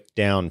break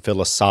down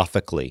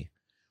philosophically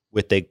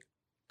with a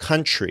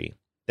country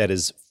that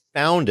is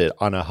founded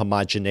on a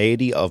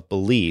homogeneity of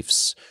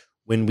beliefs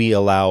when we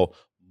allow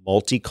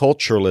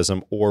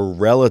multiculturalism or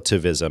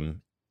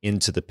relativism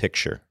into the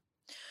picture?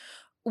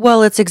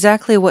 Well, it's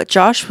exactly what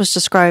Josh was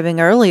describing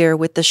earlier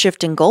with the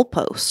shifting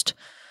goalpost.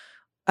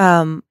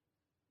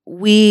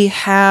 We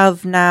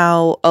have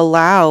now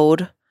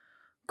allowed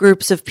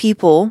groups of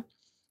people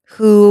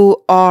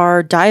who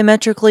are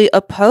diametrically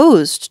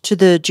opposed to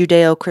the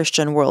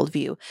Judeo-Christian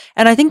worldview.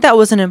 And I think that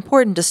was an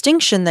important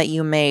distinction that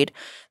you made,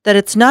 that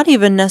it's not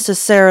even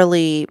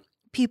necessarily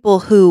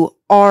people who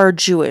are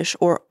Jewish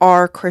or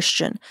are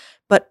Christian,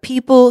 but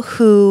people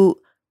who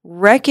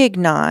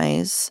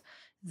recognize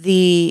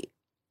the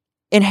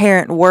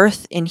inherent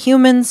worth in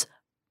humans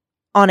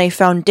on a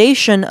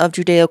foundation of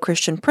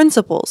Judeo-Christian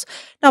principles.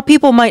 Now,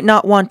 people might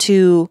not want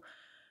to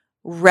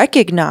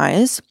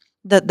recognize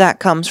that that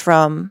comes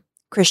from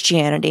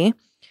Christianity,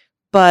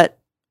 but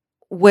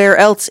where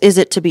else is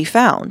it to be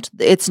found?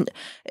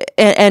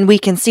 And we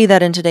can see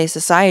that in today's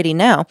society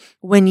now.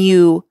 When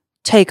you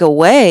take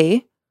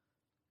away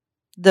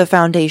the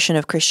foundation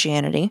of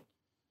Christianity,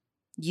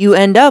 you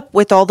end up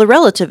with all the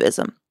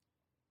relativism.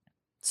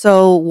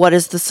 So what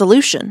is the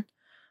solution?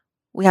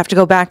 We have to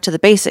go back to the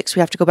basics.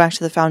 We have to go back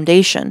to the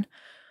foundation.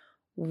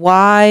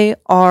 Why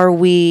are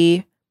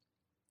we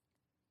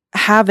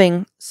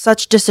having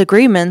such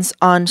disagreements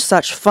on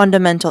such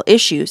fundamental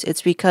issues?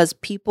 It's because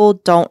people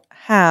don't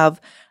have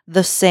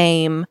the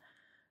same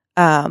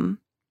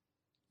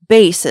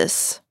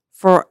basis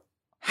for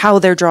how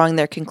they're drawing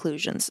their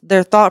conclusions.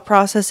 Their thought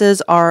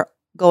processes are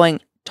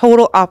going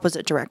total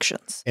opposite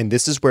directions. And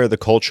this is where the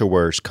culture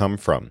wars come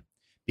from,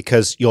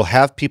 because you'll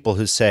have people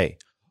who say,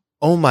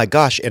 oh my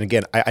gosh, and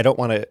again, I don't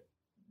want to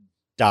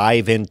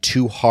dive in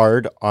too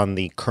hard on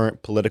the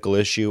current political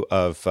issue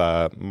of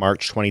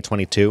March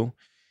 2022,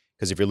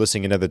 because if you're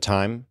listening another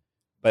time,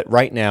 but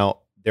right now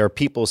there are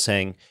people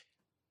saying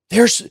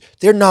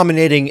they're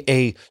nominating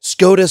a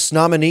SCOTUS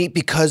nominee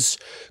because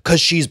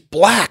she's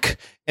black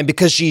and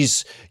because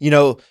she's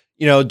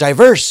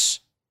diverse,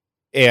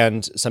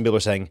 and some people are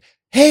saying,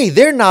 hey,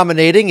 they're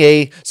nominating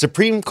a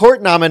Supreme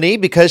Court nominee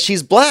because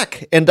she's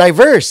black and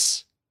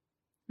diverse.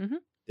 Mm-hmm.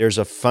 There's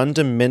a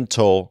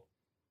fundamental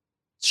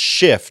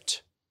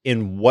shift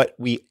in what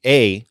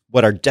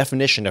our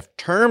definition of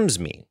terms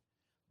mean,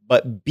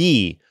 but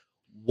B,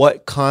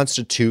 what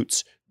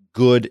constitutes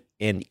good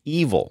and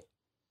evil.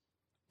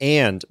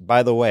 And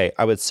by the way,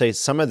 I would say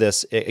some of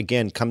this,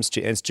 again, comes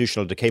to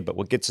institutional decay, but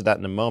we'll get to that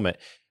in a moment.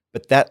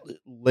 But that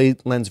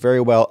lends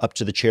very well up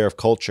to the chair of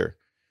culture.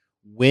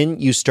 When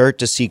you start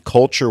to see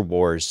culture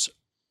wars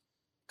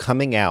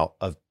coming out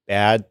of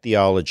bad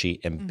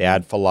theology and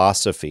bad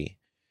philosophy,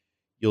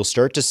 you'll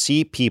start to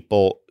see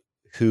people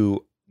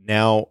who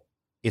now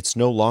it's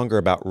no longer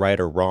about right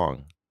or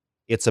wrong.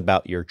 It's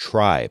about your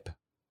tribe.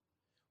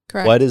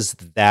 Correct. What does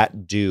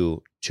that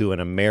do to an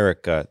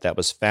America that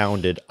was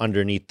founded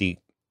underneath the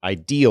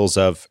ideals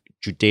of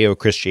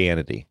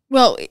Judeo-Christianity?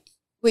 Well,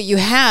 what you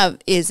have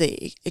is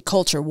a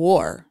culture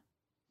war,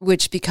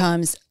 which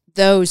becomes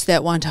those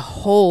that want to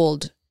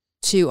hold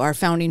to our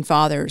founding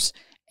fathers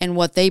and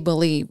what they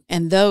believe,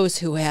 and those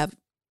who have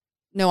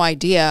no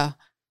idea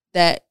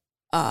that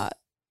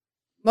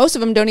most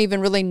of them don't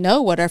even really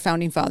know what our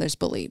founding fathers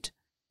believed,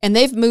 and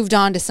they've moved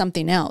on to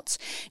something else.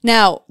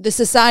 Now, the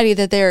society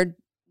that they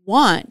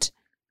want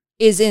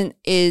is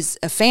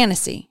a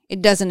fantasy.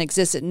 It doesn't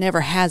exist. It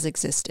never has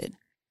existed.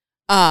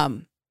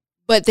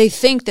 But they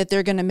think that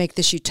they're going to make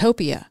this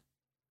utopia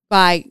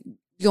by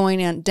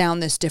going down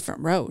this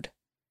different road.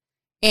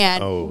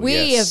 And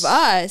of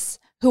us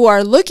who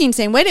are looking,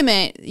 saying, wait a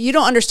minute, you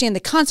don't understand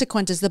the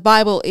consequences. The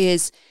Bible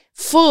is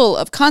full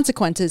of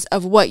consequences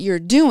of what you're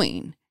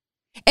doing.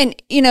 And,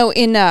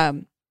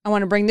 I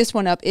want to bring this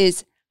one up,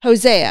 is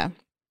Hosea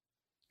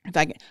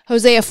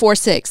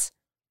 4:6.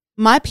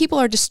 My people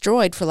are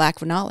destroyed for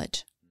lack of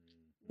knowledge.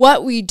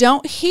 What we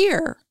don't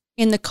hear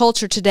in the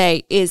culture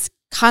today is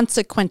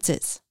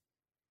consequences.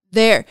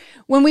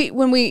 When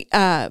we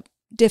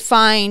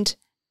defined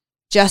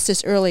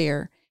justice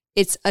earlier,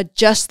 it's a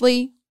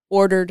justly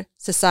ordered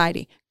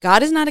society.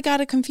 God is not a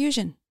God of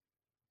confusion.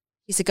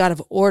 He's a God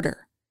of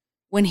order.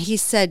 When he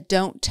said,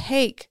 don't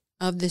take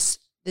of this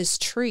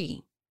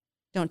tree,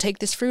 don't take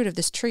this fruit of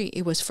this tree,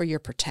 it was for your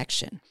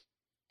protection.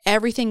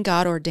 Everything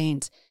God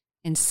ordains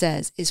and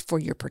says is for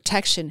your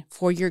protection,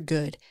 for your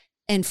good,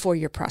 and for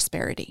your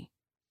prosperity.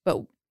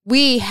 But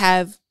we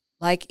have,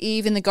 like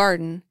Eve in the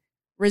garden,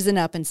 risen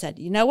up and said,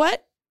 you know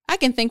what? I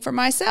can think for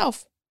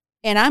myself,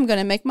 and I'm going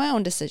to make my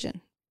own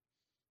decision.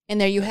 And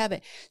there you have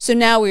it. So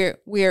now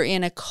we're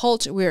in a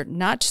culture. We're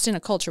not just in a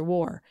culture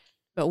war,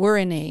 but we're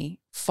in a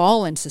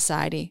fallen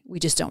society. We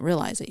just don't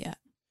realize it yet.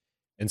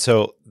 And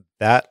so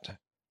that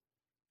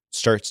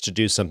starts to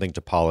do something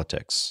to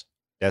politics.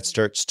 That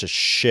starts to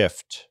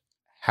shift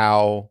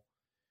how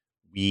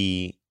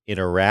we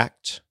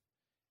interact,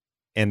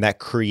 and that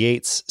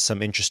creates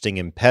some interesting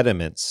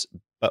impediments.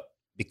 But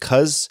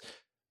because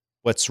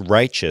what's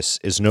righteous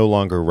is no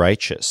longer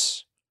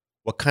righteous,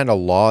 what kind of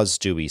laws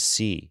do we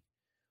see?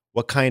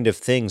 What kind of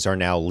things are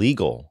now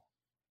legal?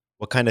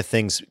 What kind of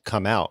things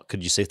come out?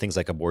 Could you say things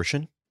like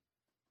abortion?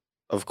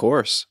 Of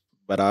course.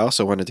 But I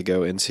also wanted to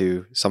go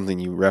into something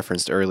you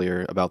referenced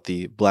earlier about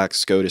the Black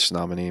SCOTUS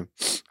nominee.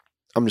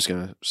 I'm just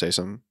going to say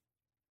something.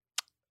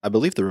 I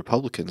believe the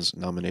Republicans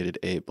nominated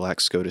a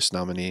Black SCOTUS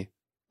nominee,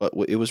 but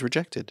it was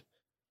rejected.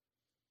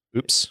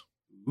 Oops.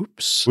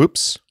 Oops.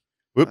 Whoops.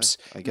 Whoops.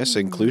 I guess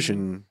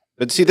inclusion.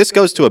 But see, this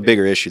goes to a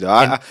bigger issue,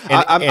 though.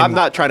 I'm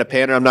not trying to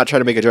pander. I'm not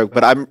trying to make a joke,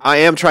 but I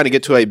am trying to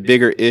get to a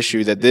bigger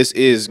issue. That this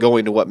is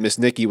going to what Miss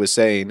Nikki was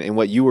saying and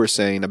what you were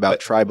saying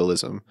about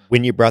tribalism.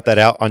 When you brought that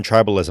out on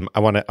tribalism, I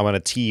want to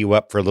tee you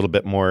up for a little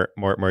bit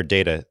more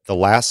data. The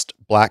last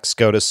Black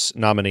SCOTUS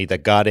nominee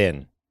that got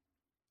in,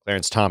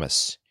 Clarence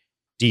Thomas.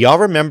 Do y'all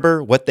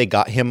remember what they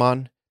got him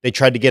on? They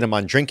tried to get him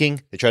on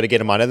drinking. They tried to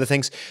get him on other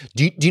things.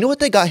 Do you know what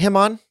they got him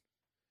on?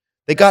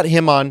 They got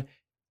him on.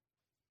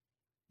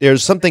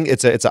 There's something,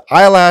 it's an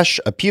eyelash,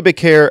 a pubic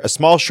hair, a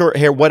small short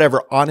hair,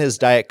 whatever, on his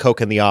Diet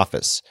Coke in the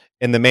office.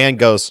 And the man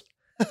goes,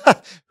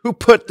 who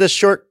put this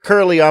short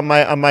curly on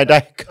my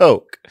Diet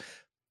Coke?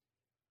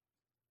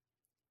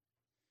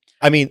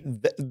 I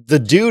mean, the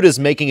dude is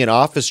making an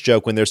office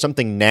joke when there's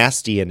something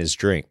nasty in his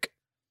drink.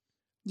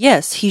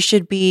 Yes, he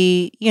should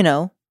be,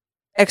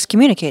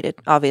 excommunicated,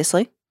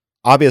 obviously.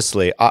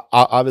 Obviously,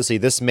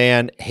 this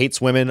man hates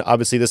women.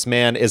 Obviously, this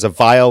man is a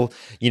vile,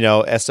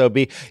 SOB.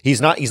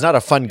 He's not a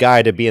fun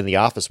guy to be in the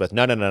office with.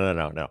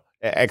 No.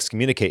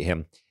 Excommunicate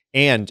him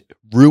and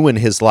ruin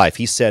his life.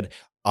 He said,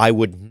 I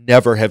would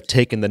never have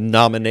taken the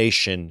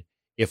nomination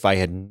if I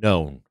had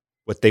known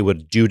what they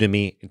would do to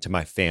me and to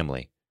my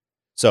family.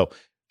 So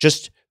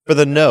just for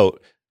the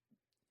note,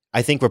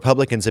 I think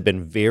Republicans have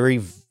been very,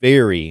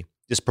 very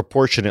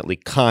disproportionately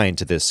kind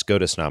to this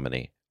SCOTUS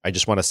nominee. I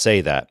just want to say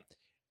that.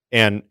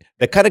 And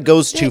that kind of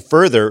goes to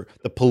further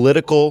the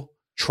political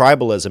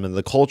tribalism and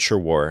the culture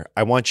war.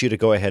 I want you to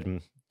go ahead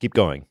and keep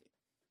going.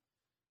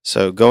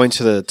 So going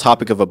to the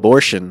topic of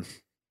abortion,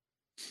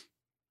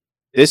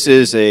 this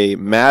is a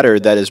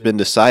matter that has been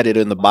decided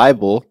in the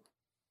Bible,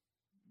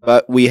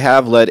 but we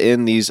have let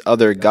in these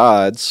other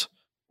gods,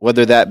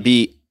 whether that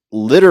be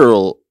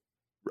literal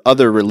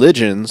other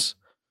religions,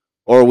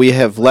 or we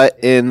have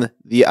let in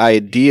the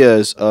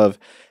ideas of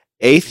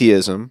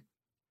atheism,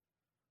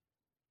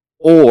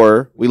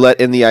 or we let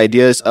in the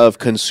ideas of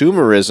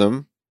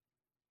consumerism,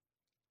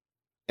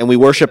 and we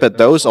worship at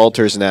those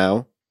altars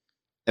now.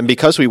 And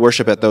because we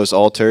worship at those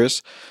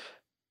altars,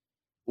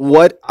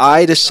 what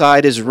I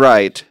decide is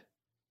right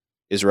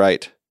is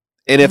right.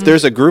 And if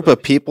there's a group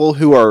of people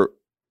who are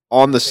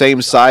on the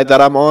same side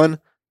that I'm on,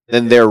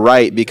 then they're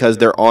right because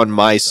they're on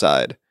my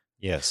side.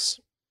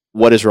 Yes.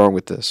 What is wrong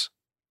with this?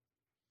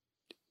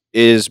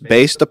 It is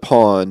based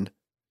upon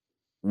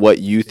what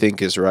you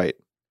think is right.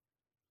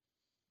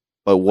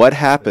 But what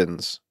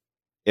happens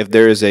if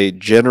there is a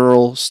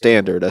general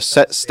standard, a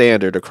set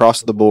standard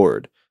across the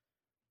board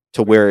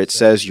to where it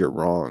says you're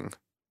wrong?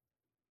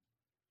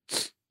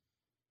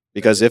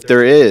 Because if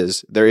there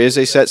is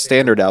a set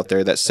standard out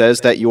there that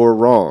says that you're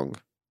wrong,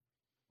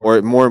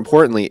 or more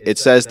importantly, it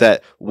says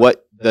that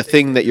what the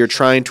thing that you're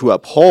trying to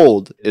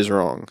uphold is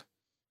wrong,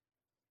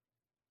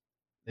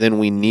 then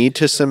we need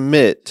to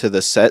submit to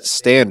the set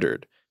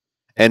standard.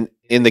 And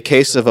in the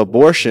case of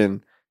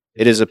abortion,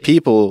 it is a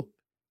people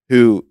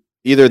who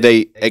either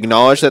they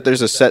acknowledge that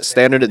there's a set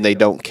standard and they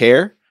don't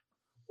care,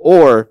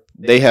 or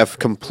they have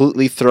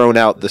completely thrown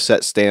out the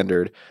set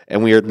standard.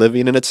 And we are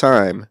living in a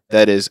time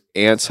that is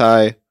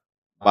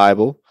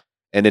anti-Bible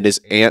and it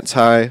is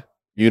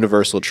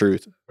anti-universal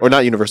truth. Or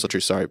not universal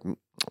truth, sorry,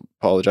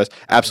 apologize.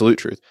 Absolute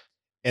truth.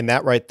 And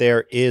that right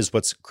there is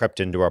what's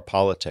crept into our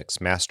politics,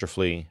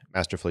 masterfully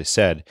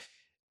said.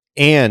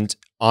 And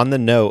on the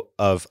note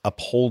of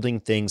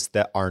upholding things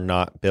that are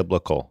not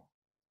biblical,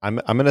 I'm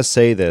going to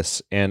say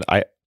this, and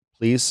I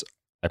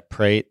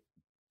pray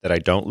that I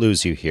don't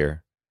lose you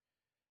here.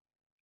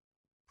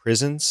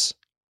 Prisons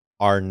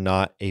are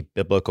not a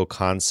biblical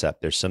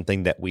concept. There's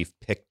something that we've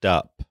picked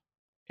up.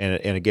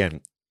 And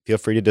again, feel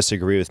free to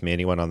disagree with me,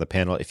 anyone on the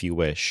panel, if you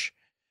wish.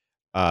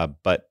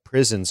 But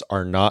prisons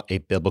are not a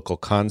biblical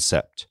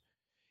concept.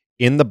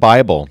 In the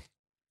Bible,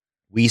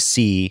 we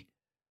see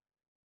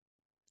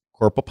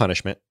corporal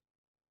punishment,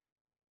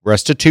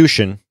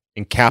 restitution,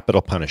 and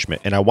capital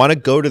punishment. And I want to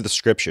go to the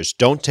scriptures.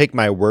 Don't take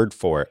my word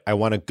for it. I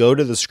want to go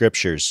to the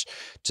scriptures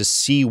to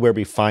see where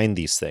we find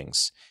these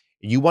things.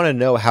 You want to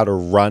know how to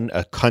run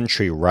a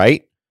country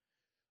right?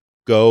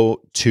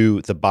 Go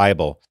to the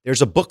Bible.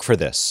 There's a book for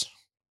this.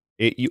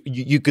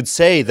 You could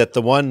say that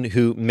the one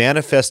who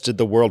manifested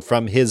the world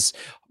from his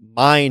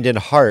mind and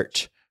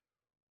heart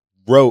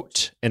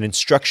wrote an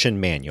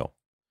instruction manual.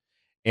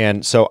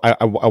 And so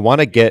I want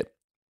to get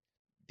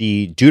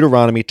the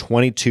Deuteronomy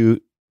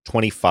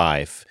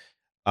 22:25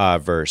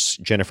 verse.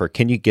 Jennifer,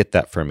 can you get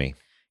that for me?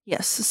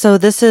 Yes. So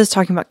this is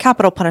talking about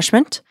capital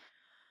punishment.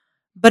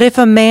 But if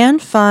a man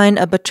find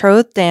a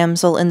betrothed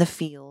damsel in the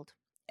field,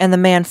 and the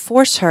man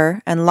force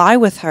her and lie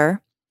with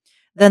her,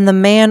 then the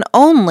man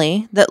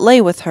only that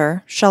lay with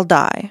her shall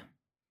die.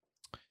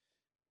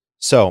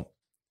 So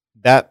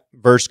that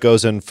verse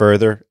goes in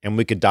further, and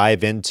we could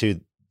dive into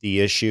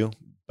the issue,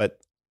 but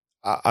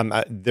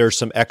there's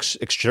some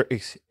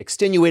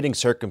extenuating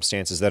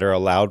circumstances that are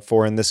allowed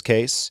for in this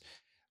case.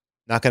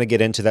 Not going to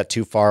get into that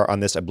too far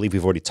on this. I believe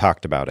we've already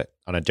talked about it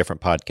on a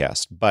different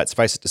podcast. But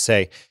suffice it to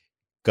say,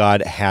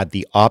 God had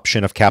the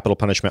option of capital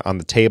punishment on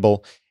the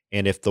table.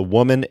 And if the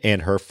woman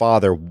and her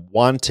father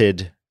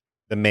wanted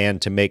the man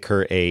to make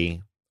her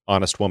a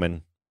honest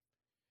woman,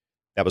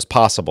 that was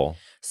possible.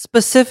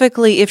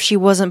 Specifically, if she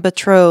wasn't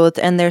betrothed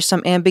and there's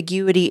some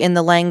ambiguity in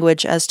the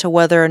language as to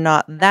whether or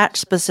not that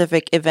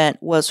specific event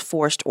was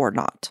forced or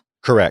not.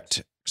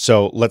 Correct.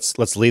 So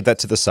let's leave that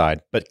to the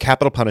side. But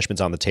capital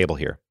punishment's on the table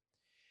here.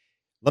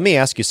 Let me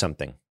ask you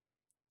something.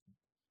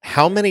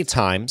 How many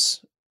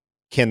times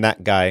can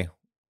that guy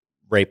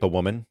rape a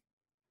woman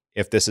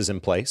if this is in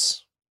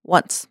place?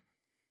 Once.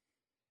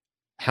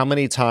 How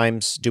many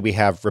times do we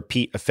have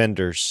repeat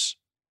offenders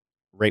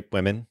rape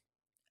women?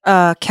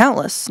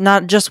 Countless.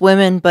 Not just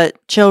women,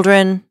 but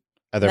children,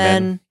 Other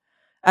men?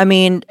 I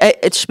mean,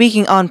 it's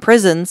speaking on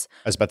prisons.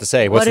 I was about to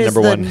say, what's the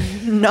number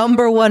one?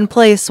 Number one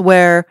place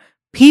where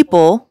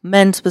people,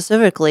 men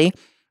specifically,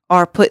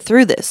 are put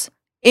through this.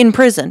 In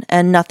prison,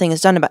 and nothing is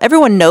done about it.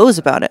 Everyone knows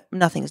about it.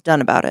 Nothing's done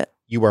about it.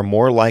 You are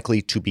more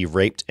likely to be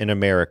raped in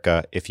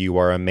America if you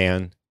are a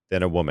man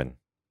than a woman,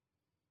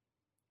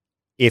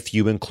 if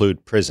you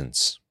include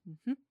prisons.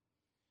 Mm-hmm.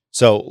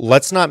 So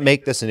let's not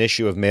make this an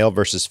issue of male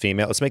versus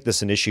female. Let's make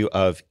this an issue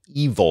of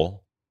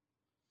evil.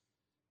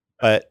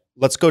 But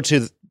let's go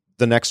to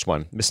the next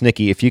one. Miss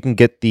Nikki, if you can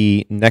get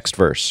the next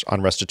verse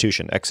on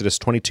restitution, Exodus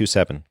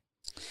 22:7.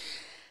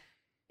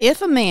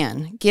 If a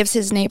man gives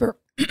his neighbor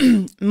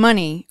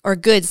money or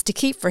goods to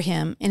keep for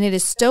him, and it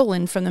is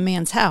stolen from the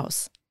man's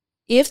house,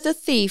 if the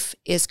thief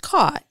is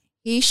caught,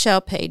 he shall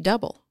pay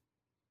double.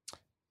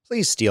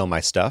 Please steal my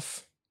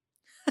stuff.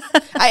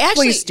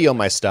 Please steal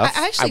my stuff.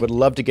 I would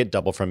love to get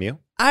double from you.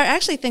 I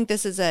actually think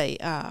this is an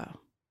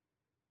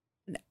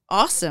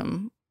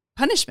awesome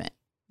punishment.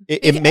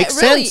 It makes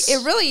sense.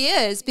 It really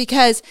is,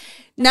 because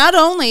not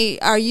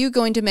only are you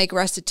going to make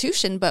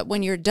restitution, but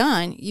when you're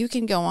done, you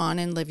can go on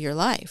and live your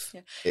life.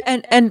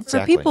 Yeah. And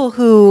for people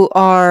who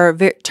are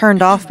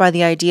turned off by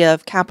the idea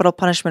of capital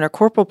punishment or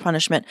corporal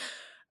punishment,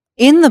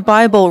 in the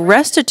Bible,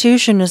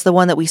 restitution is the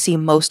one that we see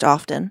most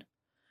often.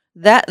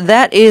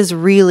 That is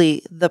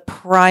really the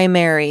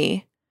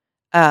primary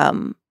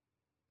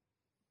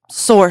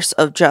source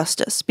of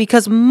justice,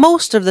 because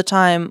most of the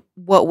time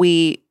what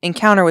we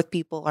encounter with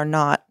people are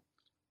not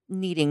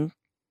needing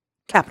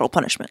capital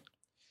punishment.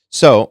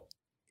 So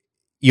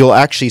you'll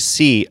actually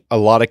see a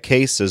lot of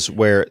cases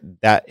where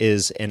that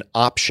is an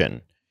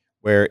option,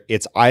 where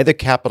it's either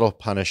capital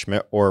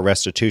punishment or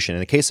restitution. In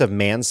the case of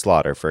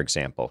manslaughter, for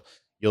example,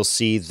 you'll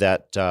see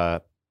that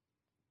the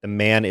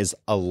man is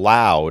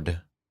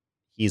allowed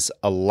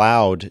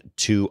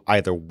to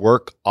either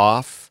work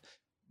off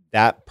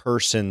that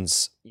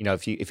person's,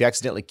 if you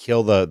accidentally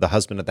kill the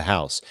husband of the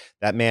house,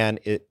 that man,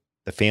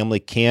 the family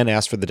can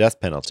ask for the death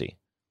penalty.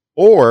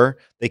 Or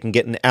they can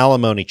get an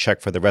alimony check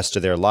for the rest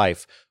of their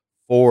life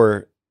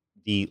for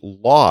the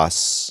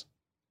loss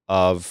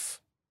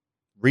of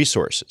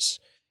resources.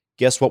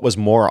 Guess what was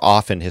more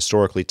often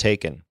historically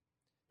taken?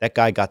 That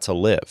guy got to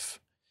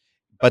live.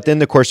 But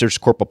then, of course, there's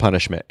corporal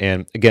punishment.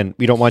 And again,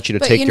 we don't want you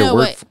to take your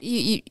word.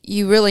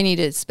 You really need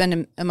to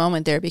spend a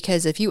moment there,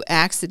 because if you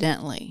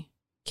accidentally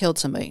killed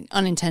somebody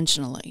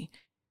unintentionally,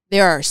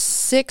 there are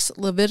 6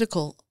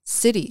 Levitical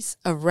cities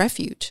of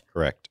refuge.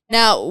 Correct.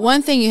 Now,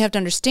 one thing you have to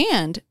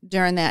understand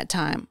during that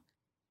time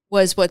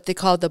was what they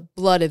called the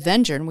blood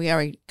avenger, and we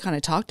already kind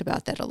of talked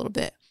about that a little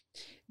bit.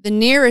 The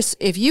nearest,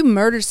 if you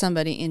murdered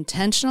somebody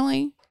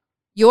intentionally,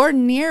 your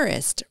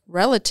nearest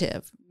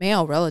relative,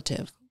 male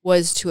relative,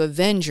 was to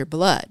avenge your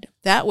blood.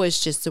 That was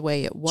just the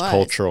way it was. It's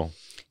cultural.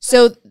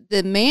 So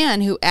the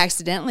man who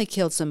accidentally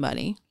killed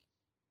somebody,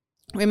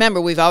 remember,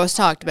 we've always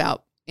talked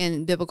about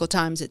in biblical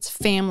times, it's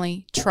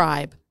family,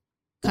 tribe,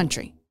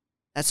 country.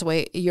 That's the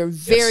way you're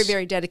very,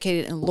 very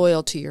dedicated and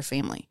loyal to your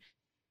family.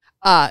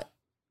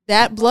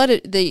 That blood,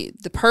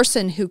 the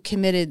person who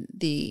committed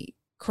the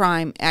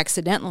crime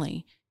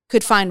accidentally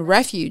could find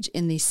refuge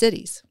in these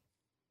cities.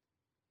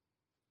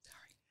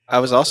 I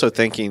was also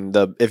thinking,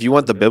 if you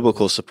want the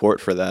biblical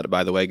support for that,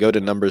 by the way, go to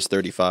Numbers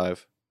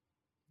 35.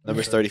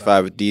 Numbers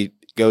 35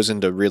 goes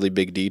into really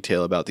big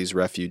detail about these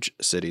refuge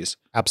cities.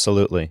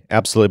 Absolutely.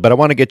 Absolutely. But I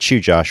want to get you,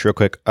 Josh, real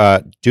quick.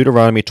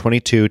 Deuteronomy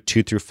 22,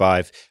 2 through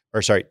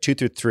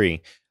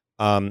 3.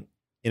 In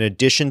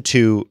addition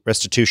to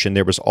restitution,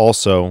 there was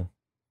also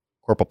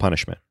corporal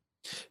punishment.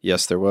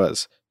 Yes, there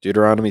was.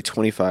 Deuteronomy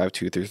 25,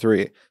 2 through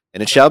 3.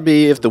 And it shall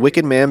be, if the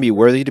wicked man be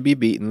worthy to be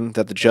beaten,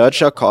 that the judge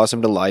shall cause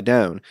him to lie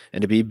down,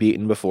 and to be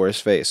beaten before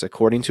his face,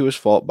 according to his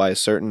fault by a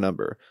certain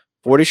number.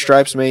 40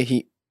 stripes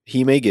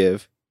he may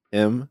give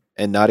him,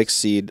 and not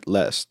exceed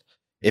less.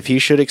 If he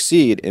should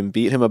exceed, and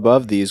beat him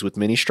above these with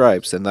many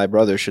stripes, then thy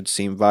brother should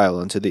seem vile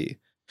unto thee.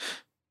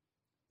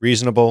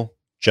 Reasonable,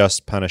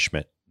 just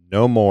punishment.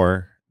 No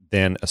more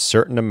than a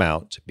certain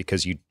amount,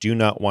 because you do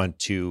not want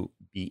to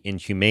be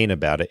inhumane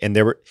about it. And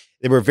there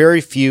were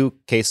very few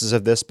cases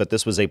of this, but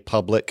this was a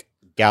public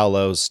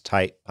gallows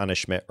type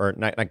punishment, or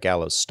not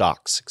gallows,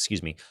 stocks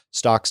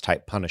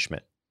type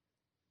punishment.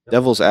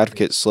 Devil's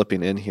advocate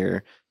slipping in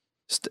here.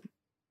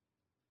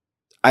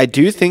 I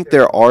do think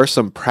there are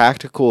some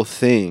practical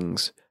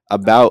things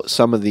about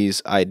some of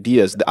these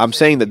ideas. I'm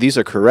saying that these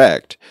are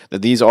correct,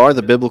 that these are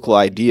the biblical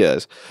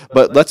ideas.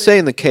 But let's say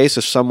in the case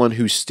of someone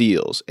who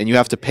steals and you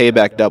have to pay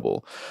back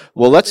double.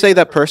 Well, let's say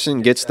that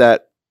person gets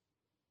that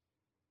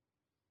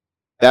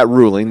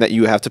ruling that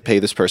you have to pay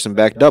this person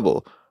back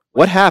double.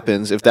 What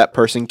happens if that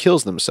person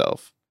kills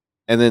themselves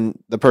and then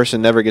the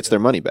person never gets their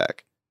money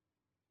back?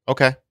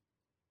 Okay.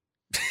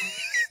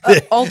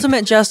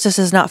 Ultimate justice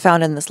is not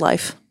found in this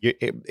life.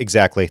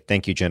 Exactly.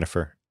 Thank you,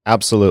 Jennifer.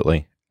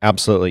 Absolutely.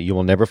 Absolutely. You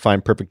will never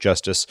find perfect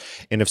justice.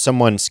 And if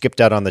someone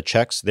skipped out on the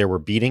checks, there were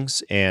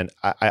beatings. And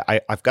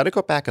I've got to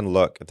go back and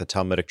look at the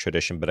Talmudic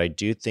tradition, but I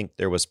do think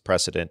there was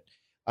precedent.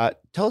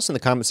 Tell us in the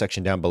comment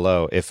section down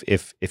below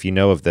if you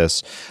know of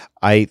this.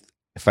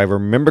 If I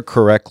remember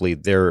correctly,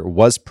 there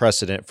was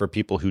precedent for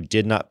people who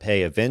did not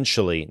pay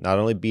eventually, not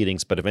only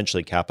beatings, but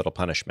eventually capital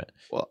punishment.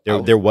 Well,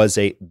 there was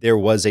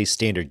a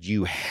standard.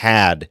 You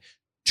had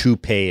to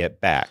pay it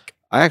back.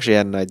 I actually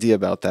had an idea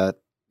about that.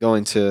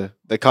 Going to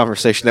the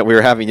conversation that we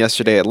were having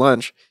yesterday at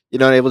lunch, you're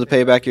not able to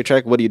pay back your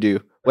check. What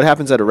do? What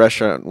happens at a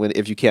restaurant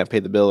if you can't pay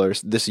the bill? Or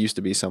this used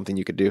to be something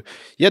you could do.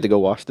 You had to go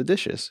wash the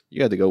dishes.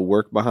 You had to go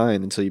work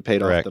behind until you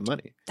paid off the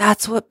money.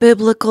 That's what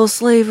biblical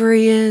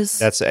slavery is.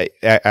 That's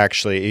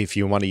actually, if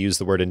you want to use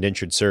the word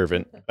indentured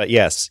servant. But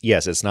yes,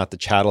 it's not the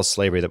chattel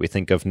slavery that we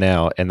think of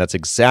now, and that's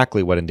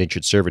exactly what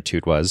indentured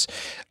servitude was.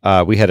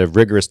 We had a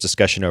rigorous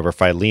discussion over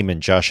Philemon,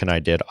 Josh and I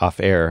did off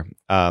air,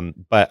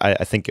 but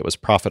I think it was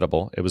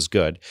profitable. It was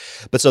good.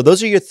 But so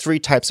those are your three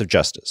types of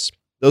justice.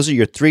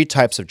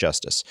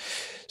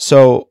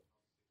 So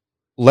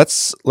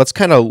let's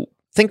kind of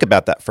think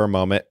about that for a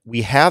moment.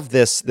 We have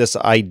this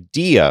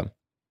idea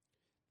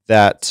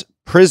that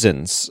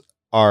prisons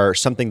are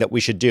something that we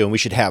should do, and we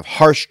should have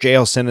harsh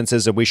jail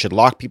sentences, and we should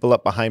lock people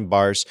up behind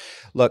bars.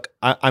 Look,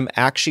 I'm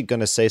actually going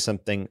to say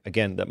something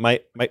again that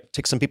might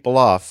tick some people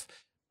off,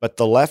 but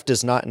the left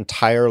is not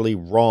entirely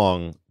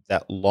wrong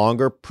that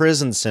longer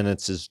prison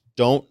sentences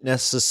don't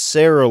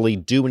necessarily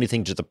do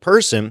anything to the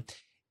person.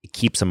 It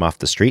keeps them off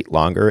the street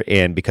longer.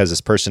 And because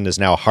this person is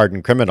now a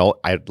hardened criminal,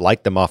 I'd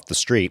like them off the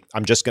street.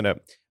 I'm just going to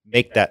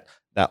make that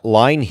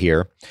line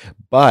here.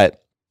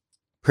 But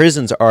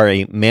prisons are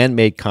a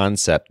man-made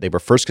concept. They were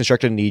first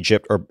constructed in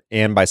Egypt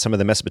and by some of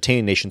the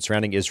Mesopotamian nations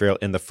surrounding Israel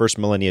in the first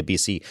millennia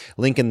BC.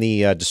 Link in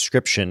the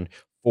description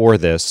for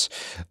this.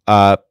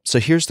 So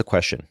here's the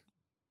question.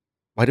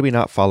 Why do we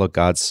not follow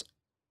God's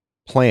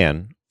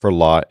plan for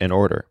law and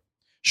order?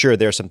 Sure,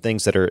 there are some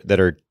things that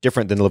are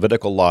different than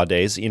Levitical law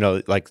days,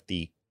 like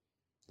the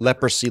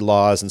leprosy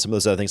laws and some of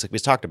those other things like we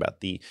talked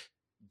about, the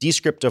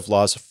descriptive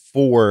laws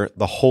for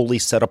the holy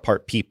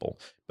set-apart people.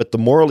 But the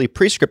morally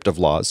prescriptive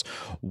laws,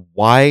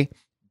 why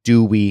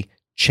do we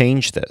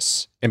change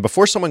this? And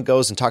before someone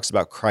goes and talks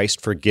about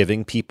Christ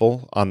forgiving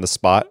people on the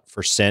spot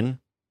for sin,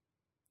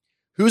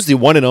 who's the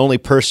one and only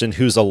person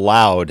who's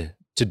allowed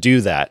to do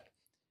that?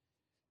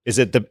 Is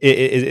it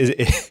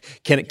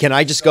can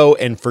I just go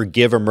and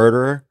forgive a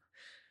murderer?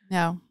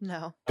 No.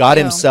 God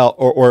himself,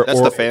 or that's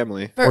the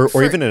family,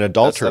 or even an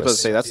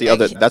adulteress. That's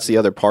the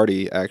other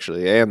party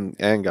actually,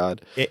 and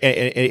God. And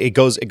it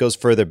goes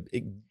further.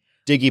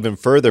 Dig even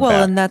further back.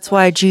 Well, and that's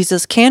why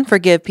Jesus can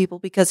forgive people,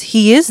 because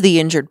he is the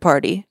injured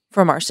party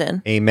from our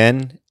sin.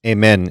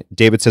 Amen.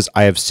 David says,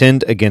 "I have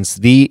sinned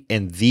against thee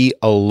and thee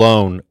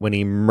alone," when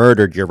he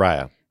murdered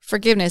Uriah.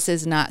 Forgiveness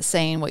is not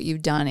saying what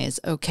you've done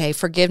is okay.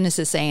 Forgiveness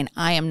is saying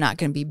I am not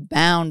going to be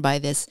bound by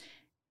this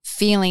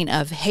feeling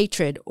of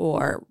hatred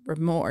or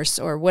remorse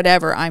or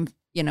whatever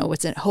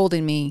what's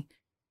holding me,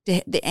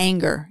 the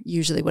anger,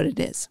 usually what it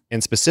is.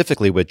 And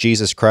specifically with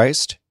Jesus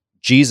Christ,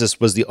 Jesus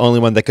was the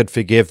only one that could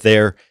forgive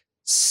their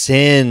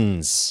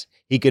sins.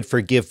 He could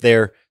forgive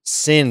their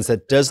sins.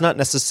 That does not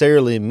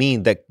necessarily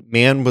mean that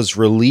man was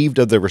relieved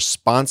of the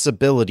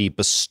responsibility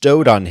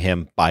bestowed on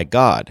him by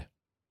God.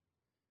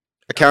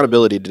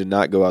 Accountability did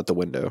not go out the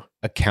window.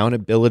 I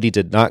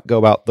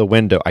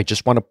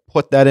just want to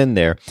put that in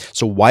there.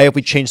 So why have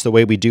we changed the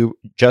way we do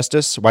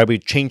justice? Why have we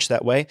changed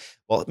that way?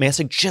 Well, may I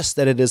suggest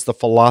that it is the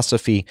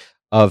philosophy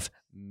of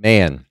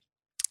man.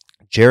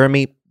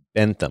 Jeremy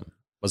Bentham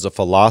was a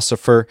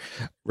philosopher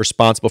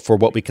responsible for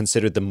what we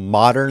consider the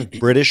modern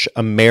British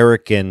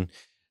American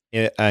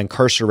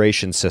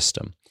incarceration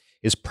system.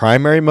 His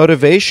primary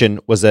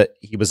motivation was that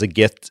he was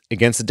against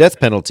the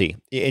death penalty.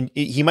 And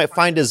he might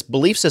find his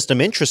belief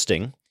system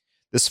interesting.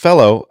 This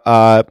fellow,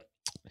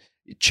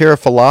 chair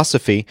of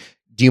philosophy,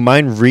 do you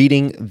mind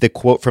reading the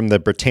quote from the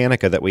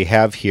Britannica that we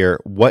have here,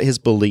 what his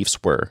beliefs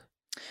were?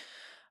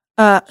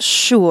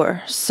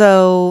 Sure.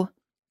 So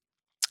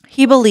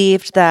he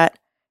believed that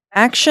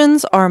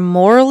actions are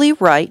morally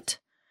right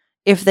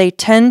if they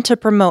tend to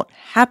promote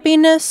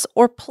happiness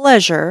or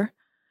pleasure,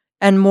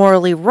 and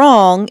morally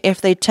wrong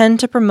if they tend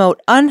to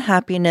promote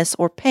unhappiness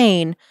or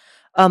pain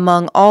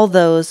among all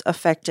those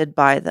affected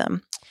by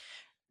them.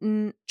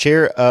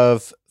 Chair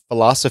of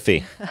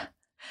philosophy.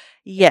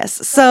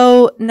 Yes.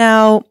 So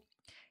now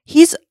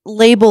he's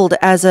labeled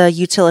as a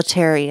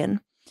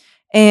utilitarian.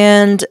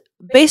 And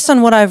based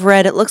on what I've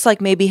read, it looks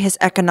like maybe his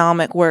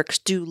economic works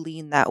do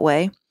lean that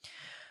way.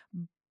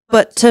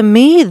 But to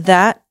me,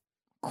 that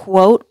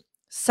quote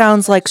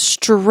sounds like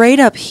straight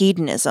up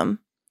hedonism.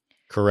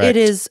 Correct.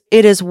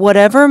 It is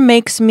whatever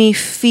makes me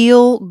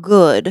feel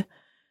good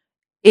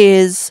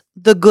is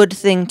the good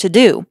thing to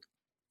do.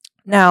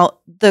 Now,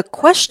 the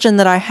question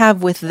that I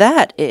have with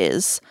that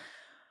is,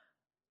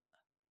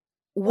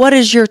 what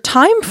is your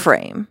time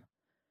frame?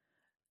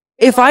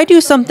 If I do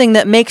something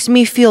that makes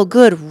me feel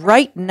good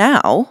right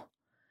now,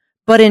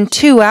 but in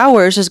 2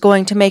 hours is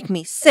going to make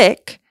me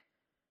sick,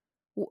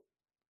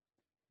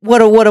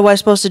 what am I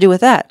supposed to do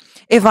with that?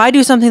 If I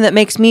do something that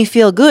makes me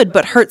feel good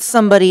but hurts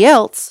somebody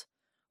else,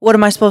 what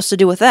am I supposed to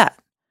do with that?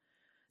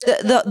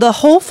 The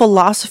whole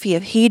philosophy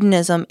of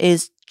hedonism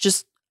is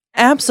just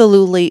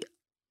absolutely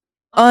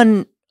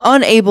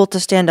unable to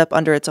stand up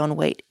under its own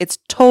weight. It's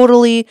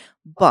totally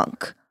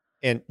bunk.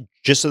 And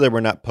just so that we're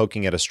not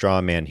poking at a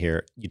straw man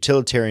here,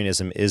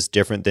 utilitarianism is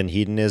different than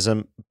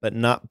hedonism, but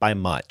not by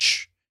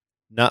much.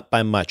 Not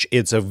by much.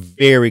 It's a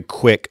very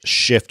quick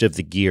shift of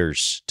the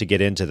gears to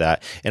get into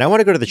that. And I want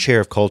to go to the chair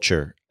of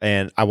culture,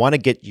 and I want to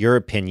get your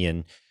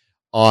opinion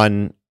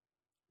on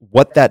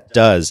what that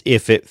does.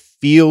 If it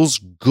feels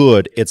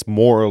good, it's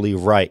morally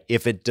right.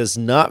 If it does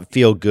not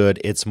feel good,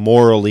 it's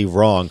morally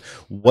wrong.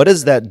 What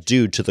does that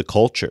do to the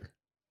culture?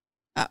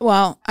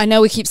 Well, I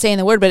know we keep saying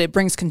the word, but it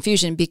brings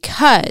confusion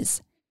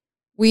because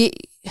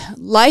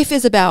life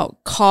is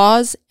about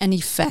cause and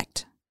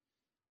effect.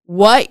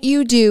 What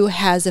you do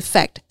has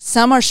effect.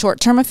 Some are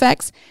short-term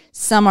effects,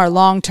 some are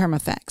long-term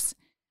effects.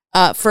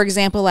 For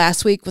example,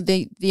 last week with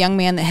the young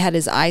man that had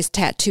his eyes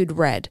tattooed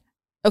red.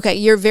 Okay,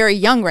 you're very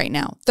young right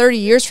now. 30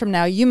 years from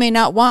now, you may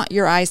not want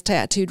your eyes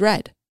tattooed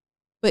red,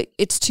 but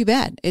it's too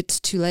bad. It's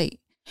too late.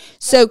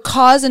 So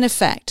cause and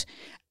effect.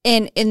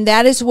 And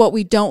that is what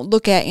we don't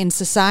look at in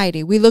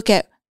society. We look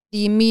at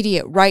the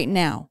immediate right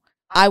now.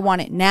 I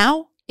want it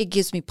now. It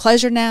gives me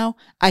pleasure now.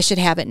 I should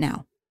have it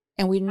now.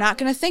 And we're not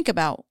going to think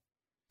about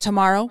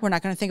tomorrow. We're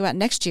not going to think about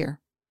next year.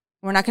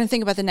 We're not going to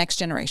think about the next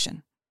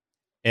generation.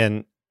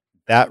 And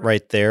that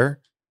right there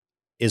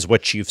is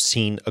what you've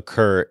seen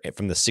occur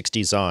from the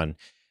 60s on.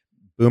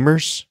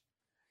 Boomers,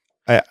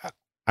 I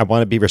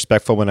want to be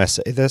respectful when I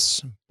say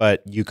this,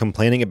 but you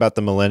complaining about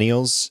the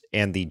millennials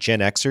and the Gen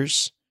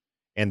Xers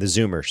and the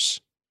Zoomers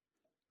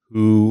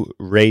who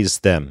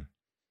raised them.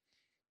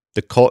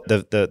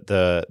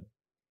 The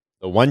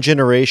one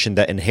generation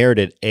that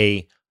inherited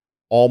a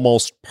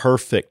almost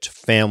perfect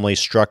family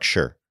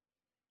structure,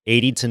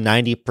 80 to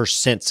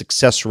 90%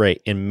 success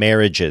rate in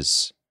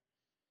marriages,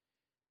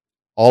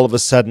 all of a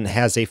sudden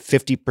has a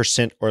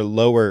 50% or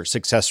lower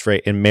success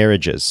rate in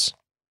marriages.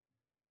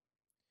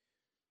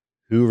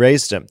 Who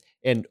raised them?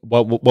 And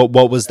what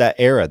was that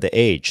era? The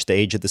age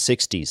of the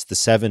 60s, the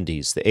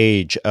 70s, the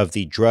age of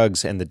the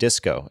drugs and the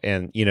disco,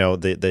 and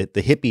the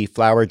hippie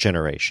flower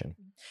generation.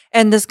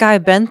 And this guy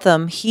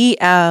Bentham, he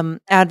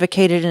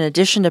advocated, in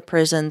addition to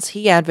prisons,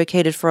 he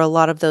advocated for a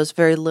lot of those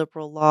very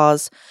liberal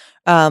laws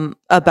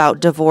about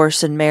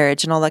divorce and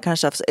marriage and all that kind of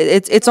stuff. So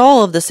it's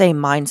all of the same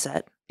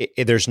mindset.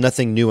 There's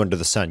nothing new under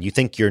the sun. You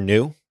think you're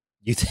new?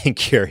 You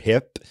think you're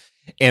hip?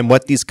 And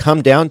what these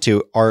come down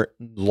to are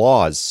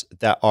laws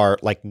that are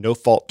like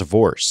no-fault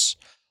divorce,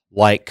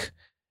 like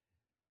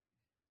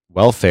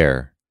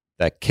welfare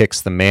that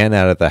kicks the man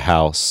out of the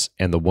house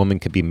and the woman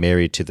could be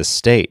married to the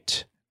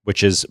state,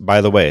 which is,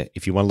 by the way,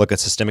 if you want to look at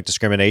systemic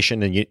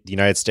discrimination in the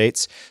United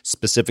States,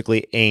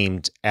 specifically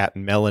aimed at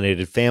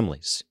melanated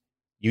families.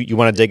 You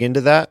want to dig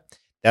into that?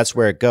 That's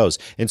where it goes.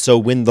 And so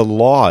when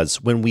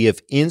we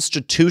have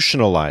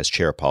institutionalized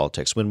chair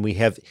politics, when we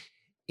have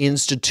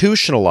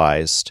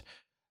institutionalized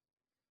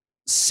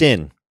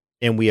sin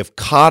and we have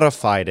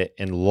codified it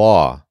in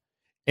law,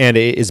 and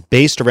it is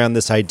based around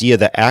this idea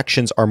that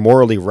actions are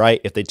morally right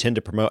if they tend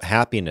to promote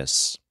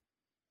happiness,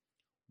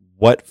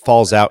 what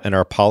falls out in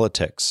our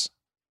politics?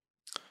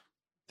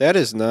 That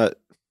is not,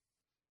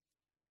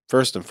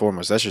 first and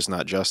foremost, that's just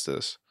not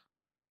justice.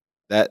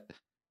 That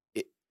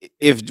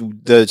if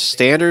the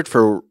standard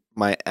for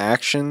my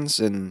actions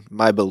and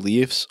my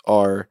beliefs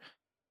are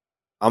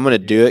I'm going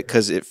to do it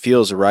because it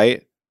feels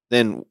right,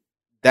 then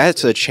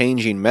that's a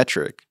changing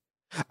metric.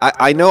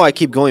 I know I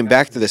keep going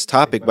back to this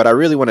topic, but I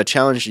really want to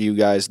challenge you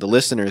guys, the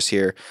listeners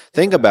here.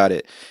 Think about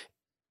it.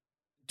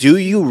 Do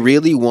you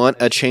really want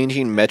a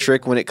changing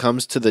metric when it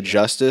comes to the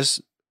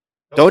justice?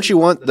 Don't you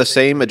want the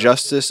same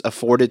justice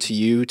afforded to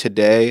you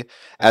today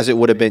as it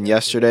would have been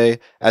yesterday,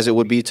 as it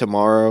would be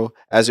tomorrow,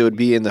 as it would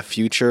be in the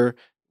future?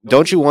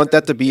 Don't you want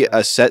that to be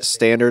a set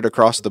standard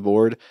across the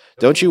board?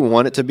 Don't you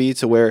want it to be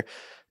to where,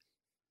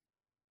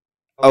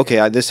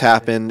 okay, this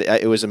happened,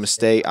 it was a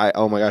mistake,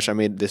 oh my gosh, I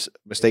made this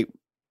mistake.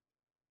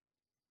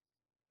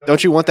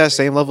 Don't you want that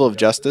same level of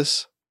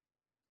justice?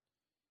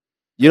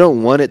 You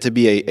don't want it to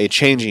be a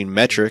changing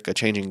metric, a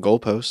changing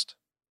goalpost.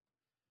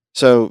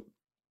 So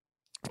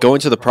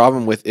going to the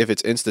problem with if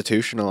it's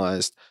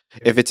institutionalized,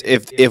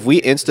 if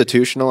we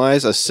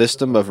institutionalize a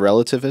system of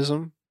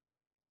relativism,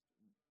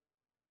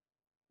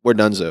 we're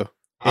donezo.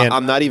 And-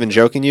 I'm not even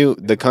joking you.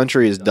 The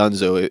country is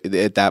donezo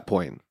at that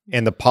point.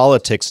 And the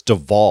politics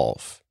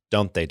devolve,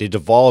 don't they? They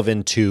devolve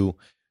into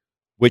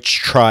which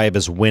tribe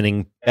is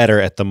winning better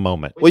at the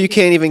moment. Well, you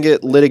can't even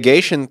get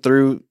litigation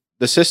through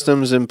the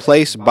systems in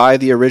place by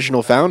the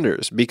original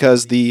founders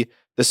because the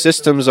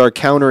systems are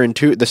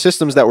counterintuitive. The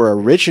systems that were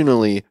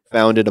originally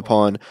founded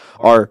upon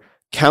are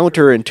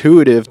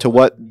counterintuitive to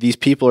what these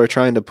people are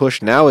trying to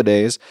push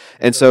nowadays.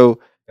 And so,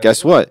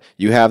 guess what?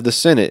 You have the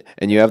Senate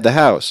and you have the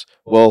House.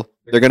 Well,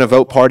 they're going to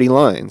vote party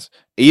lines,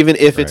 even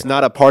if it's Right.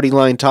 not a party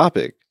line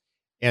topic.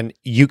 And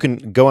you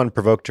can go on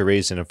Provoke to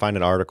Reason and find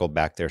an article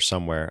back there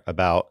somewhere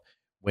about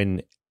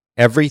when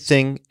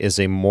everything is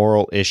a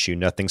moral issue,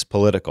 nothing's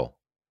political.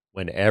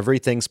 When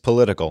everything's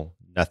political,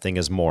 nothing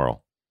is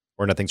moral.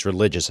 Or nothing's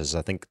religious, is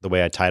I think the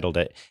way I titled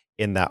it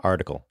in that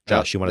article.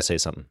 Josh, you want to say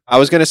something? I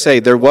was going to say,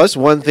 there was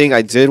one thing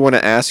I did want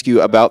to ask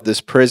you about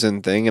this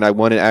prison thing, and I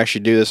want to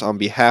actually do this on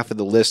behalf of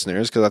the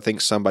listeners because I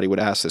think somebody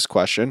would ask this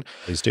question.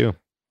 Please do.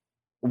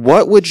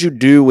 What would you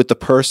do with the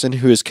person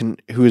who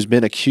has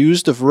been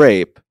accused of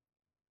rape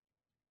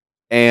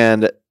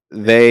and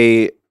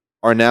they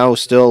are now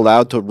still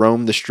allowed to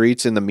roam the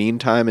streets in the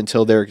meantime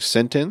until they're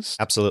sentenced?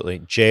 Absolutely.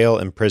 Jail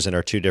and prison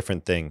are two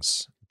different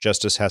things.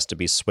 Justice has to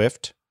be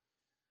swift,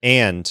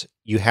 and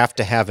you have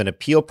to have an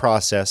appeal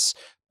process,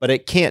 but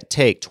it can't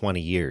take 20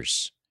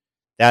 years.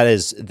 That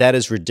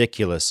is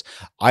ridiculous.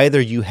 Either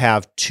you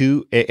have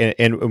two,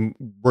 and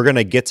we're going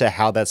to get to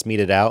how that's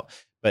meted out,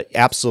 but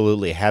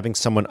absolutely having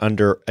someone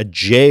under a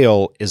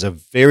jail is a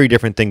very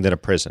different thing than a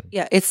prison.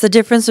 Yeah, it's the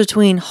difference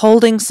between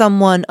holding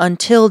someone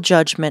until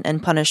judgment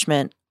and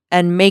punishment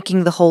and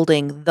making the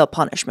holding the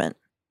punishment.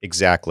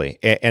 Exactly.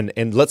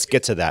 And let's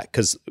get to that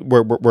because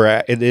we're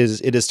at, it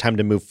is time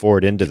to move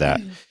forward into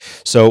that.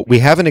 So we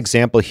have an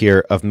example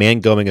here of man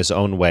going his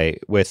own way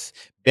with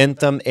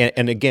Bentham.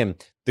 And again,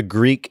 the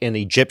Greek and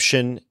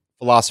Egyptian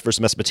philosophers,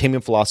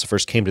 Mesopotamian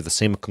philosophers came to the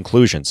same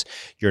conclusions.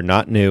 You're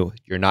not new.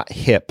 You're not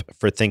hip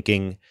for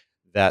thinking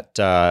that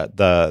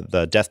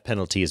the death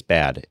penalty is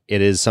bad.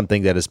 It is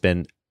something that has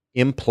been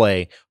in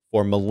play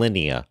for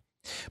millennia.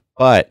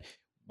 But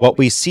what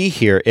we see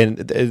here, and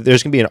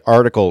there's going to be an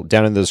article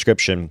down in the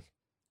description.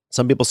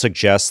 Some people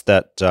suggest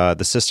that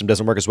the system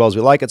doesn't work as well as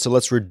we like it, so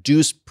let's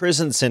reduce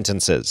prison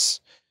sentences.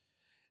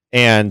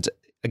 And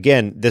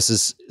again, this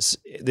is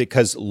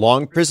because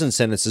long prison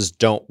sentences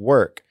don't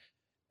work.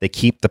 They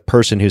keep the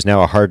person who's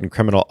now a hardened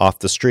criminal off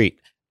the street.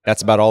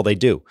 That's about all they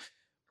do.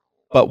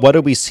 But what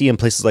do we see in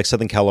places like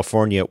Southern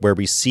California where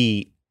we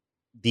see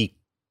the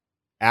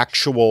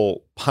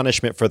actual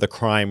punishment for the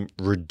crime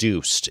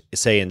reduced,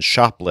 say in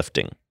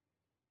shoplifting?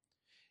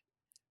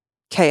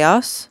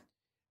 Chaos,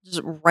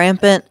 just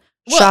rampant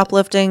Well-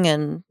 shoplifting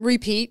and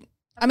Repeat.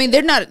 I mean,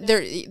 they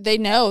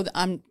know that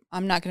I'm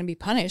not going to be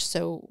punished,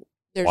 so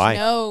there's Why?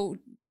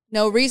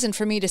 no reason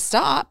for me to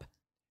stop.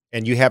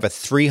 And you have a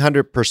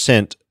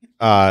 300%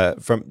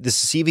 from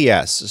this is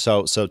CVS.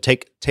 So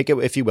take it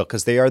if you will,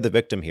 because they are the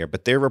victim here.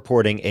 But they're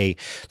reporting a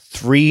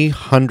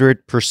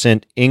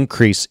 300%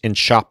 increase in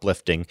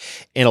shoplifting,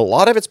 and a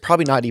lot of it's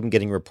probably not even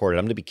getting reported.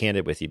 I'm going to be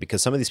candid with you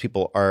because some of these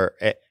people are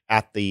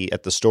at the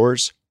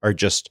stores are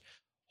just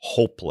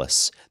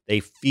hopeless. They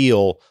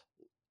feel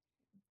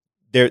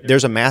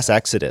there's a mass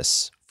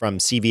exodus from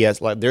CVS.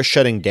 Like they're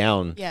shutting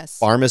down Yes.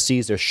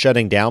 pharmacies. They're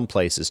shutting down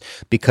places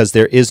because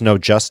there is no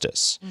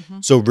justice.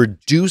 Mhm. So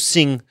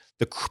reducing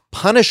the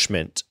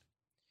punishment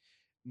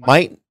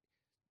the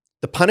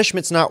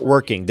punishment's not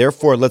working.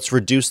 Therefore, let's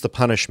reduce the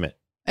punishment.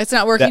 It's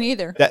not working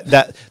either.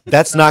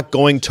 That's not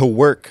going to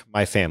work,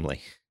 my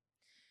family.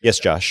 Yes,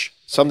 Josh.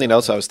 Something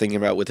else I was thinking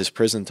about with this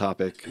prison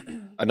topic,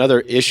 another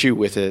issue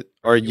with it,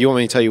 or you want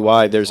me to tell you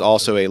why there's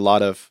also a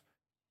lot of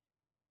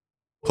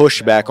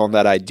pushback on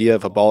that idea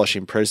of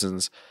abolishing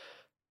prisons.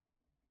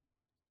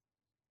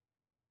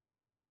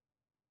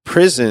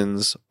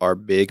 Prisons are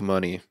big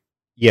money.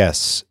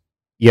 Yes.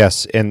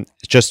 And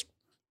just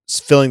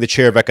filling the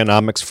chair of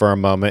economics for a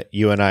moment,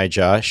 you and I,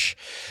 Josh.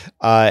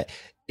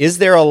 Is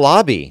there a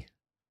lobby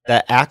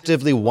that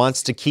actively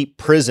wants to keep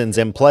prisons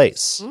in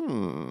place?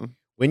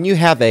 When you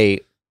have a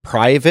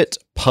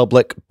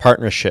private-public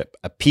partnership,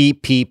 a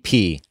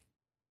PPP,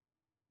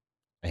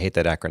 I hate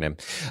that acronym,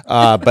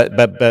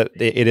 but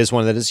it is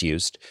one that is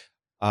used.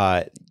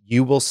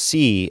 You will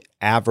see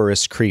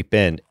avarice creep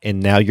in, and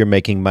now you're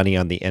making money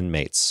on the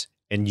inmates.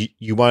 And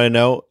you want to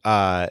know,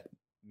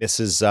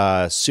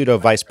 Mrs. Pseudo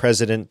Vice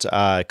President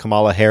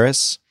Kamala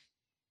Harris,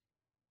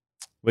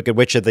 Wicked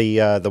Witch of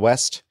the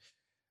West,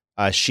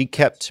 she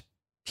kept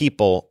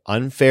people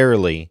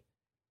unfairly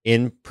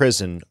in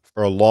prison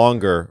for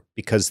longer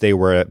because they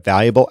were a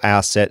valuable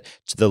asset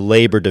to the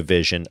labor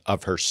division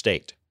of her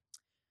state.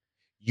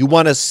 You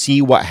want to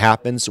see what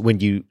happens when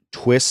you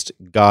twist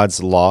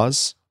God's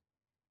laws?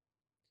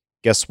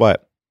 Guess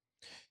what?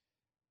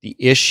 The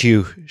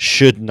issue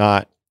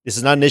this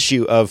is not an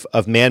issue of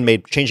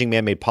changing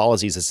man-made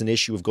policies. It's an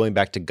issue of going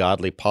back to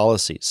godly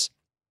policies.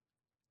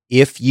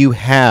 If you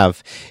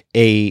have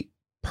a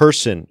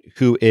person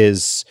who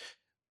is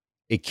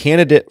a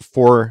candidate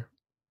for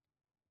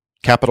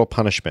capital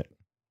punishment,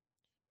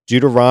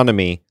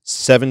 Deuteronomy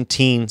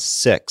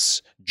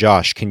 17:6.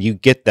 Josh, can you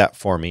get that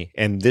for me?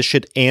 And this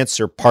should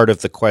answer part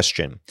of the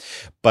question.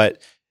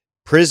 But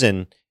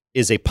prison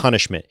is a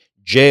punishment.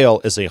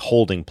 Jail is a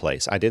holding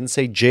place. I didn't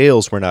say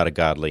jails were not a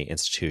godly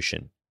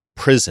institution.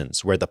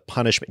 Prisons, where the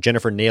punishment.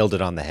 Jennifer nailed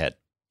it on the head.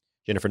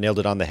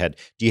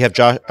 Do you have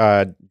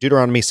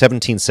Deuteronomy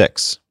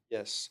 17:6?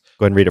 Yes.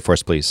 Go ahead and read it for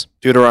us, please.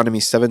 Deuteronomy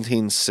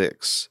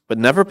 17:6. But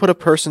never put a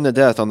person to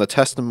death on the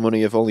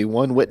testimony of only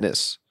one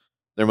witness.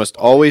 There must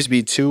always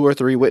be 2 or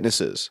 3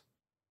 witnesses.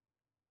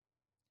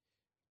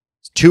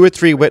 2 or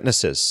 3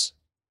 witnesses.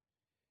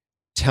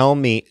 Tell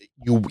me,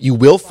 you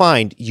will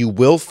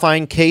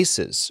find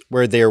cases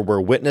where there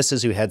were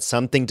witnesses who had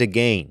something to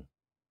gain.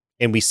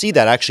 And we see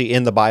that actually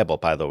in the Bible,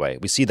 by the way.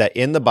 We see that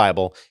in the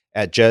Bible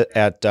at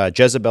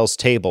Jezebel's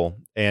table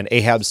and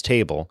Ahab's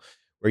table,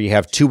 where you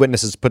have 2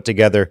 witnesses put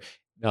together.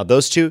 Now,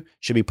 those 2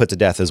 should be put to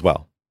death as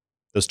well.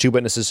 Those 2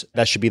 witnesses,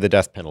 that should be the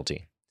death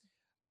penalty.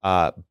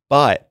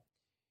 But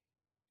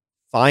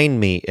find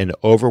me an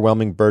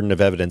overwhelming burden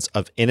of evidence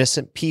of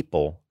innocent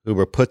people who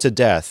were put to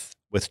death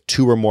with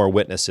 2 or more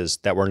witnesses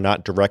that were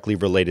not directly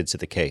related to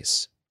the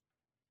case.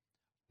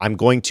 I'm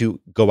going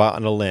to go out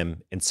on a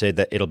limb and say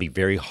that it'll be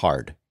very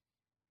hard.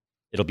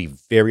 It'll be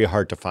very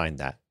hard to find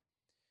that.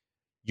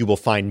 You will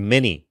find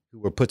many who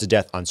were put to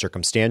death on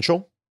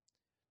circumstantial,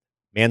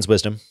 man's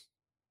wisdom,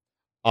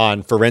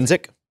 on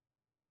forensic,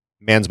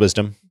 man's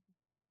wisdom,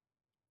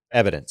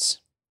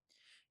 evidence.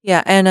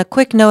 Yeah, and a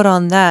quick note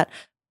on that.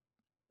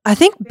 I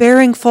think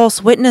bearing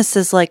false witness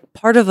is like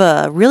part of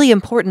a really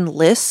important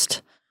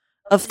list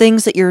of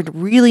things that you're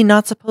really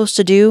not supposed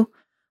to do.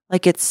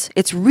 Like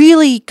it's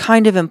really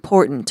kind of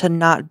important to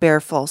not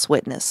bear false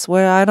witness.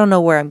 Where I don't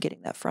know where I'm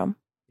getting that from.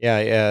 Yeah.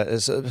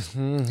 It's,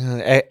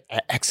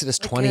 Exodus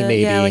 20,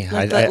 maybe. Yeah,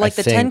 like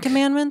the 10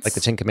 Commandments? Like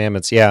the 10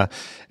 Commandments, yeah,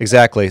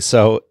 exactly.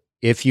 So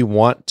if you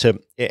want to,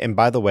 and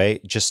by the way,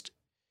 just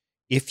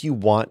if you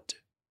want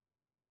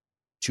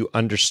to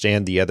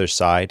understand the other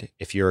side,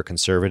 if you're a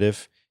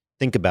conservative,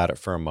 think about it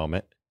for a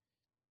moment.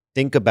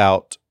 Think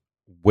about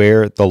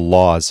where the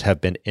laws have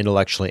been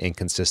intellectually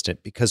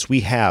inconsistent, because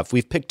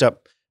we've picked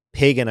up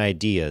pagan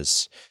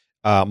ideas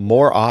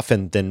more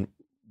often than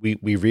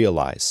we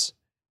realize.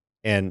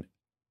 And I'm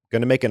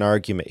going to make an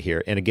argument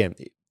here. And again,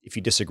 if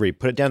you disagree,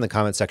 put it down in the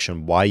comment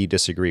section why you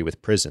disagree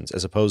with prisons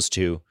as opposed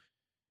to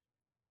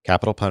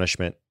capital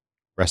punishment,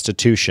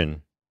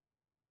 restitution,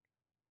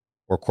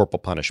 or corporal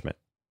punishment.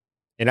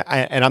 And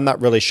I'm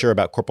not really sure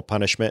about corporal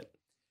punishment.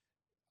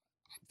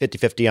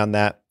 50-50 on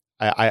that.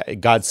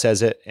 God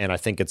says it, and I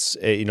think it's,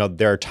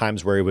 there are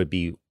times where it would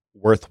be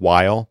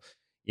worthwhile.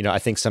 I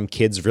think some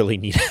kids really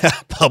need a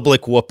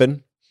public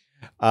whooping.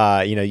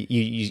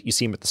 You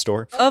see them at the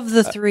store. Of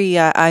the 3,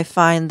 I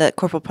find that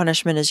corporal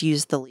punishment is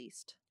used the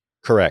least.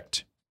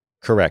 Correct.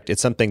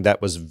 It's something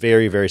that was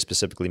very, very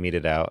specifically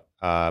meted out.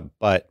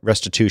 But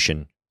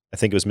restitution, I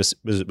think it was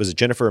it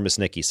Jennifer or Miss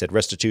Nikki said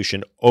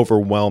restitution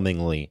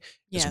overwhelmingly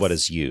is what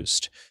is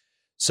used.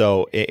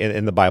 So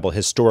in the Bible,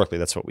 historically,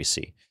 that's what we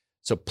see.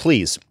 So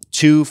please,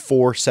 2,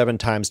 4, 7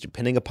 times,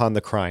 depending upon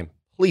the crime,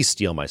 please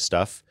steal my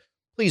stuff.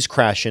 Please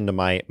crash into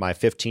my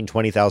 $15,000,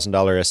 $20,000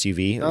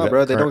 SUV. Oh,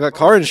 bro, they don't got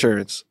car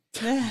insurance.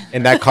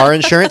 And that car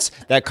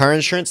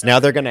insurance, now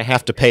they're going to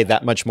have to pay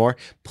that much more.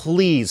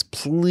 Please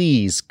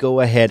go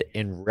ahead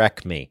and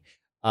wreck me.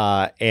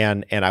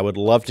 And I would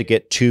love to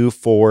get 2,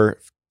 4,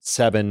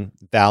 7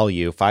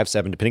 value, 5,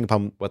 7, depending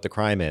upon what the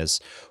crime is,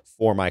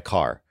 for my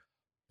car.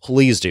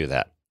 Please do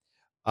that.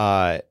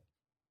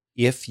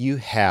 If you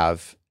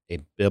have a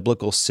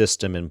biblical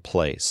system in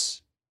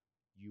place,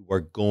 you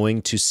are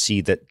going to see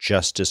that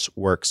justice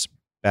works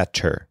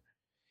better.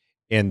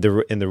 And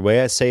the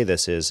way I say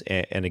this is,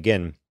 and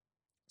again,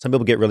 some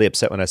people get really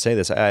upset when I say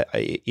this.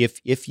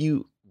 If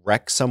you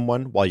wreck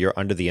someone while you're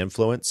under the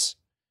influence,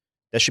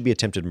 that should be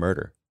attempted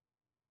murder,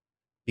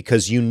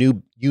 because you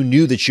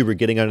knew that you were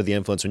getting under the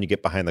influence when you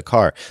get behind the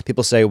car.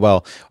 People say,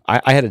 "Well,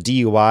 I had a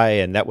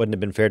DUI and that wouldn't have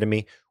been fair to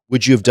me."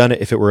 Would you have done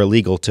it if it were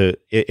illegal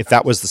if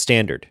that was the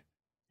standard?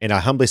 And I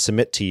humbly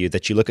submit to you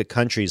that you look at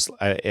countries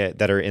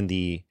that are in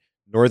the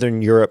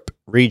Northern Europe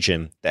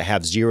region that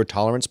have zero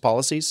tolerance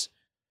policies.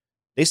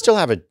 They still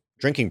have a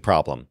drinking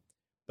problem,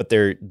 but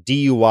their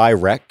DUI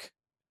wreck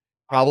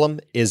problem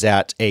is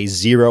at a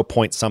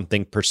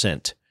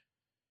 0.something%.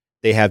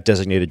 They have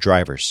designated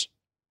drivers.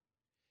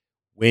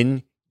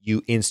 When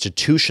you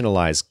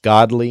institutionalize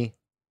godly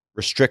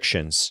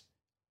restrictions,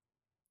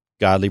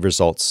 godly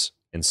results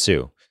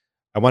ensue.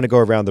 I want to go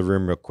around the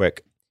room real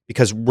quick,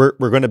 because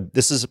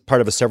this is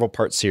part of a several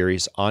part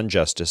series on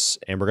justice,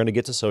 and we're going to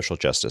get to social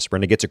justice. We're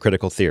going to get to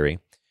critical theory,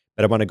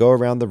 but I want to go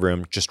around the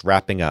room just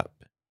wrapping up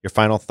your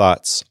final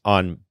thoughts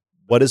on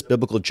what is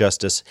biblical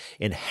justice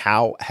and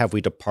how have we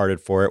departed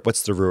for it?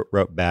 What's the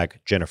rope bag,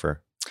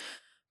 Jennifer?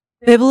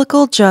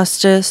 Biblical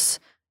justice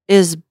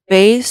is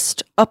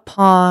based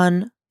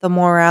upon the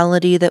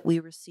morality that we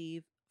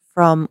receive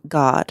from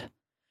God.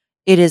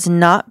 It is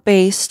not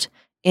based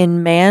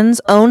in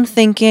man's own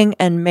thinking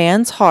and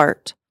man's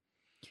heart.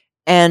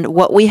 And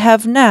what we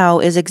have now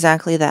is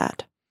exactly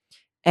that.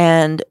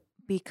 And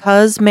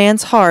because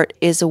man's heart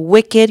is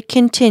wicked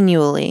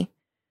continually,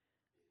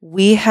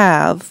 we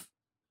have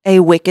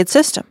a wicked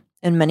system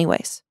in many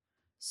ways.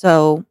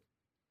 So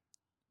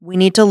we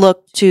need to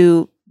look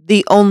to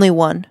the only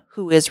one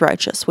who is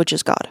righteous, which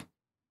is God.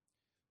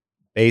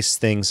 Base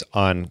things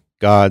on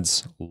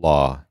God's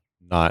law,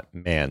 not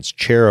man's.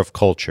 Chair of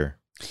culture.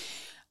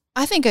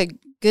 I think a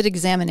good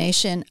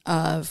examination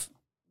of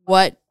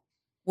what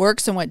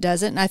works and what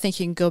doesn't, and I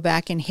think you can go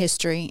back in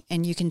history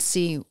and you can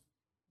see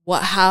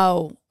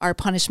how our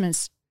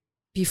punishments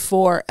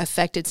before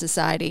affected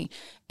society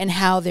and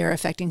how they're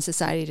affecting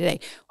society today.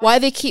 Why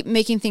they keep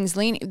making things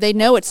lenient, they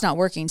know it's not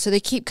working, so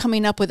they keep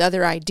coming up with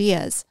other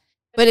ideas,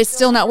 but it's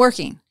still not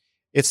working.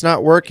 It's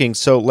not working,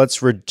 so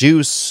let's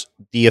reduce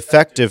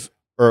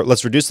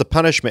let's reduce the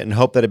punishment and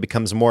hope that it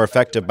becomes more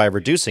effective by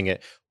reducing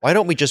it. Why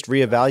don't we just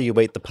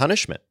reevaluate the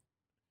punishment?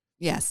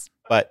 Yes.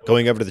 But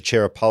going over to the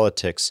chair of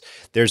politics,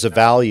 there's a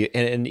value,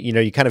 and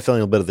you're kind of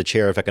feeling a little bit of the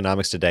chair of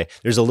economics today.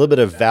 There's a little bit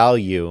of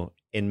value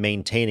in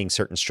maintaining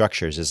certain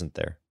structures, isn't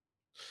there?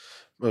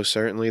 Most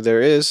certainly there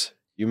is.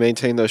 You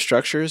maintain those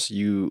structures,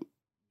 you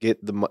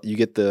get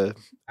the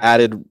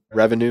added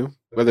revenue,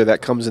 whether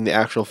that comes in the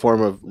actual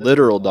form of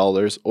literal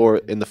dollars or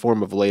in the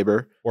form of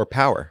labor Or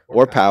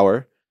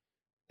power.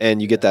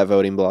 And you get that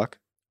voting block.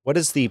 What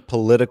is the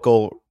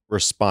political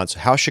response?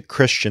 How should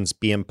Christians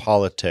be in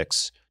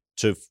politics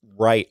to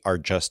right our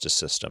justice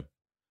system?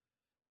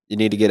 You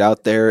need to get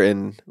out there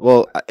and,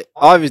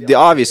 the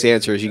obvious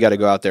answer is you got to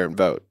go out there and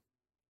vote.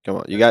 Come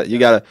on, you got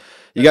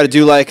to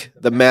do like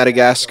the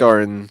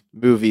Madagascar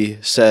movie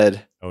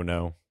said. Oh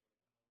no,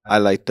 I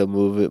like to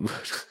move it.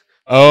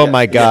 Oh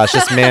my gosh,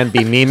 this man be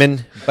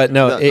memeing. But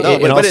no,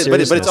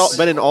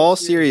 but in all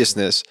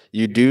seriousness,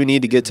 you do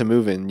need to get to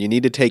moving. You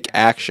need to take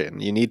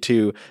action. You need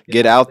to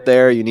get out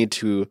there. You need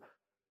to.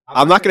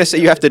 I'm not going to say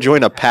you have to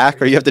join a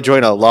PAC or you have to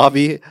join a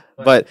lobby,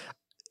 but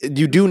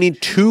you do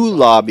need to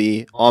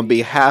lobby on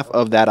behalf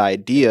of that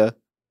idea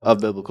of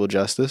biblical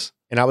justice.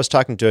 And I was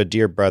talking to a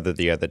dear brother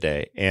the other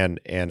day, and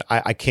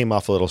I came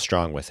off a little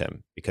strong with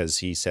him because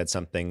he said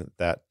something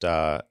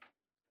that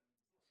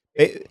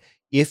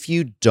if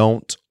you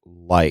don't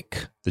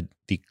like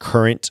the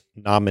current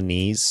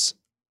nominees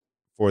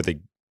for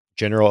the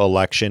general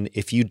election,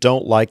 if you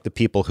don't like the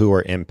people who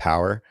are in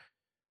power,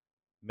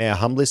 may I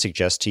humbly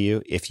suggest to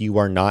you, if you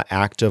are not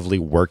actively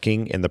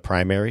working in the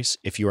primaries,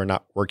 if you are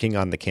not working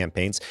on the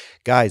campaigns,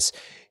 guys,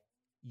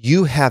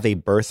 you have a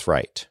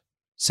birthright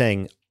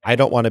saying, I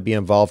don't want to be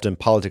involved in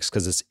politics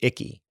because it's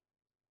icky.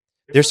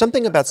 There's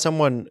something about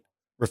someone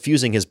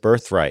refusing his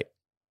birthright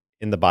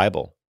in the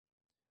Bible.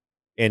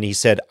 And he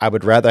said, I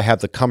would rather have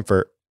the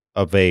comfort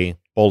of a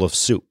bowl of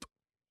soup.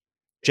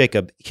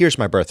 Jacob, here's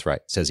my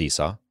birthright, says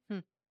Esau.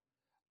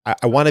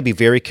 I want to be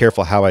very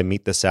careful how I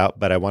mete this out,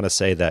 but I want to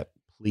say that,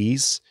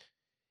 please,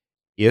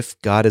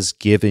 if God has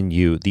given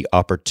you the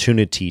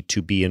opportunity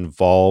to be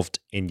involved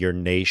in your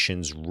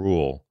nation's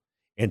rule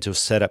and to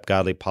set up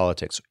godly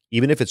politics,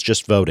 even if it's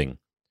just voting,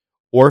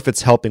 or if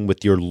it's helping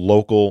with your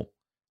local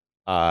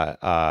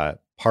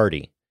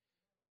party,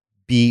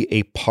 be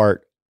a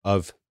part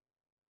of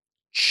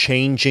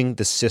changing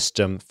the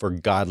system for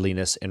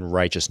godliness and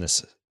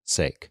righteousness'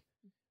 sake.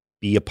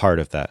 Be a part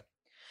of that.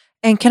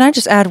 And can I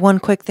just add one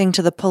quick thing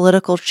to the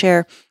political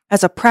chair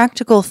as a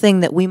practical thing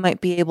that we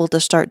might be able to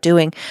start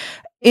doing?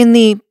 In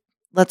the,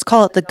 let's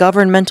call it the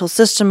governmental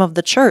system of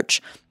the church,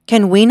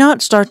 can we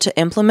not start to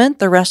implement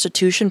the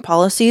restitution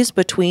policies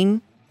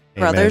between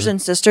brothers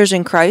and sisters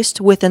in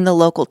Christ within the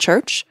local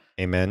church?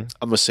 Amen.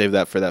 I'm going to save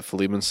that for that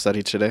Philemon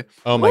study today.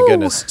 Oh my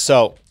goodness.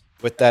 So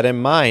with that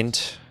in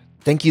mind,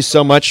 thank you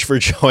so much for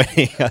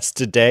joining us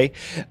today.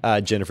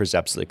 Jennifer's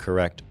absolutely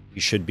correct.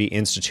 You should be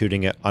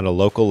instituting it on a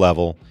local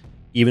level,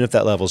 even if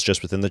that level is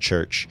just within the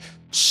church.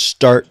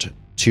 Start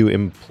to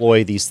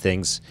employ these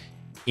things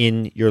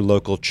in your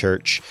local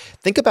church.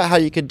 Think about how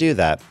you could do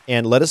that,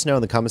 and let us know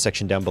in the comment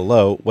section down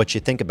below what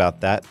you think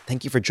about that.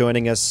 Thank you for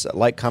joining us.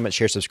 Like, comment,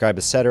 share, subscribe,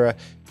 etc.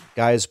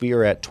 Guys, we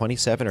are at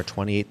 27 or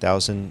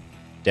 28,000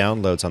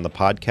 downloads on the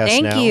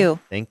podcast now. Thank you.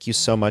 Thank you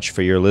so much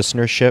for your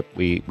listenership.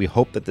 We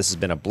hope that this has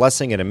been a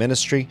blessing and a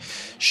ministry.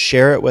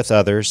 Share it with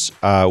others.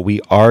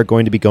 We are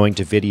going to be going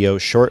to video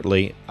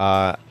shortly.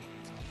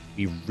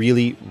 We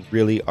really,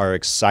 really are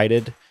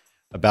excited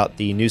about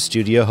the new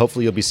studio.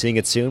 Hopefully you'll be seeing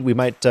it soon. We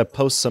might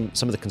post some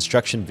of the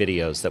construction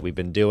videos that we've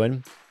been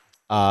doing.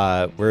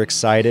 We're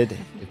excited.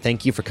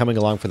 Thank you for coming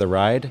along for the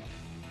ride.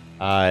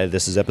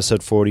 This is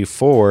episode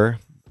 44.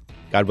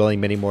 God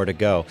willing, many more to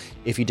go.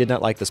 If you did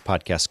not like this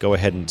podcast, go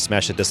ahead and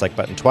smash the dislike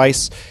button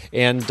twice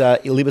and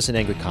leave us an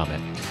angry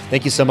comment.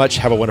 Thank you so much.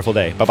 Have a wonderful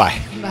day.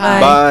 Bye-bye.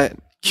 Bye.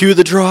 Cue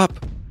the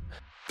drop.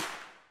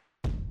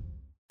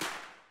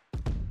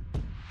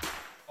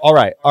 All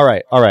right.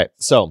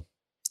 So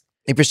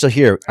if you're still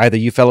here, either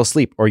you fell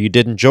asleep or you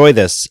did enjoy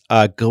this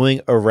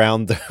going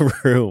around the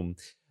room.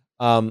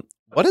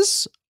 What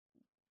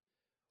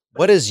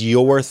is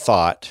your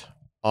thought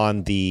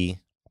on the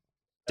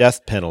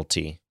death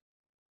penalty?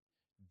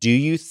 Do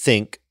you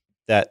think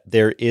that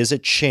there is a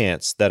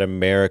chance that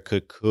America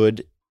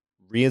could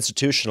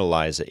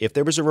reinstitutionalize it, if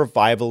there was a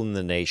revival in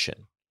the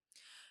nation?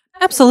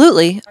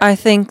 Absolutely. I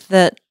think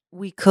that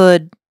we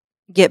could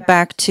get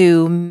back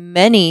to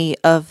many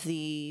of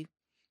the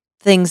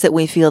things that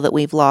we feel that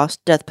we've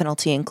lost, death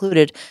penalty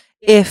included,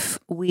 if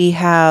we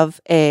have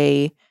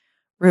a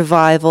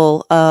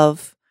revival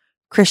of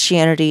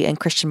Christianity and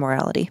Christian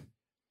morality.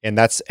 And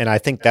I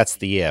think that's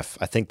the if.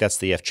 I think that's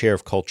the if. Chair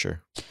of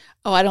Culture.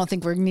 Oh, I don't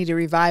think we need a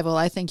revival.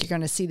 I think you're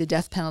going to see the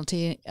death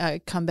penalty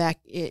come back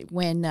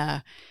when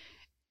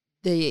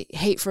the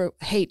hate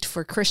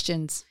for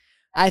Christians.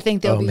 I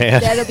think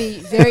that'll be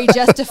very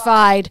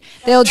justified.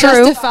 They'll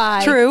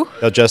justify. True.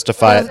 They'll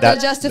justify it. They'll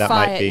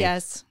justify it.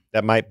 Yes.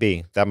 That might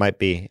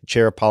be.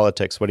 Chair of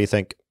Politics. What do you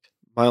think?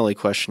 My only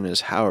question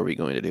is, how are we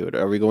going to do it?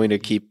 Are we going to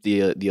keep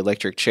the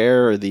electric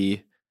chair or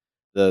the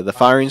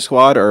firing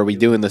squad, or are we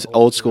doing this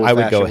old school? I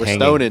would fashion? go We're hanging.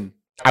 stoning.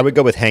 I would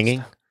go with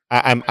hanging.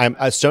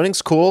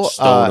 Stoning's cool.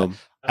 Stone 'em.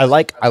 I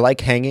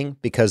like hanging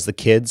because the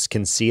kids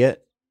can see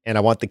it, and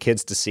I want the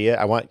kids to see it.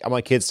 I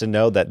want kids to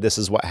know that this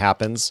is what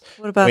happens.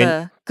 What about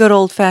a good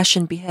old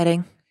fashioned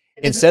beheading?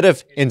 Instead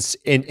of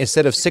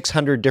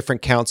 600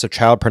 different counts of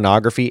child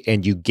pornography,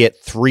 and you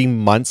get 3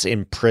 months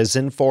in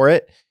prison for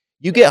it,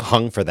 you get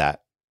hung for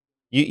that.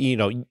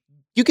 You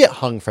get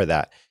hung for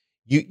that.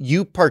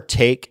 You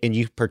partake and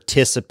you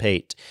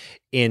participate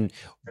in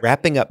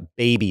wrapping up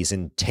babies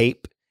in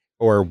tape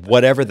or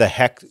whatever the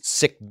heck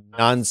sick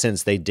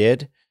nonsense they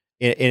did.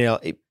 You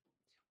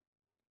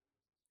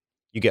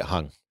get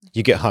hung.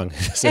 You get hung.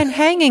 And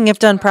hanging, if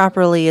done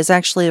properly, is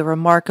actually a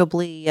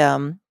remarkably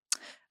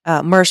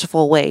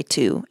merciful way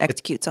to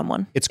execute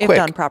someone. It's if quick.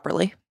 done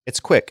properly.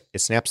 It's quick. It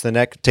snaps the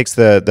neck, takes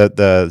the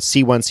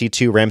C1,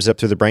 C2, rams it up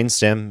through the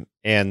brainstem,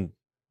 and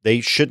they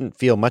shouldn't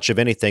feel much of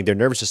anything. Their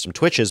nervous system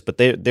twitches, but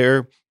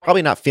they're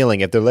probably not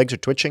feeling it. If their legs are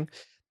twitching,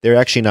 they're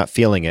actually not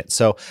feeling it.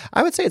 So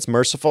I would say it's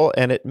merciful,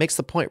 and it makes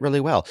the point really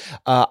well.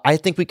 I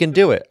think we can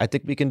do it.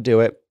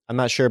 I'm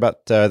not sure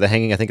about the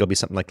hanging. I think it'll be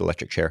something like the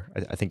electric chair.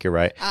 I think you're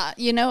right.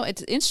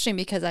 It's interesting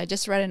because I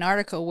just read an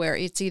article where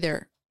it's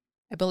either,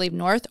 I believe,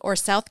 North or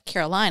South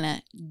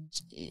Carolina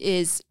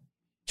is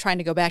trying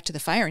to go back to the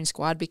firing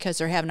squad because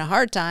they're having a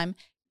hard time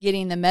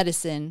getting the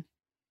medicine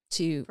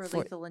for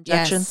lethal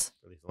injections.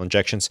 Yes. Lethal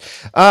injections.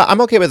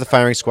 I'm okay with the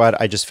firing squad.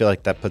 I just feel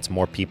like that puts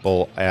more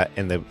people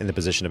in the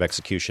position of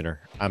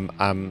executioner.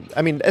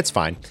 I mean, it's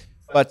fine.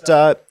 But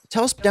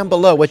tell us down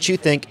below what you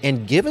think,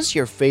 and give us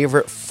your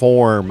favorite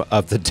form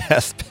of the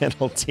death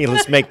penalty.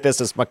 Let's make this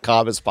as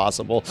macabre as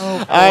possible. Oh,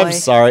 boy. I'm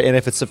sorry, and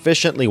if it's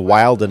sufficiently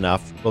wild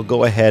enough, we'll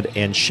go ahead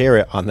and share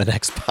it on the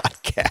next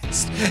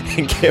podcast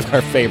and give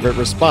our favorite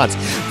response.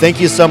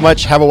 Thank you so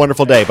much. Have a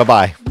wonderful day.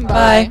 Bye-bye.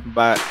 Bye.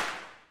 But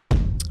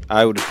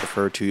I would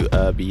prefer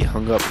to be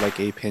hung up like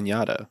a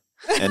piñata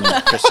and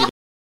proceed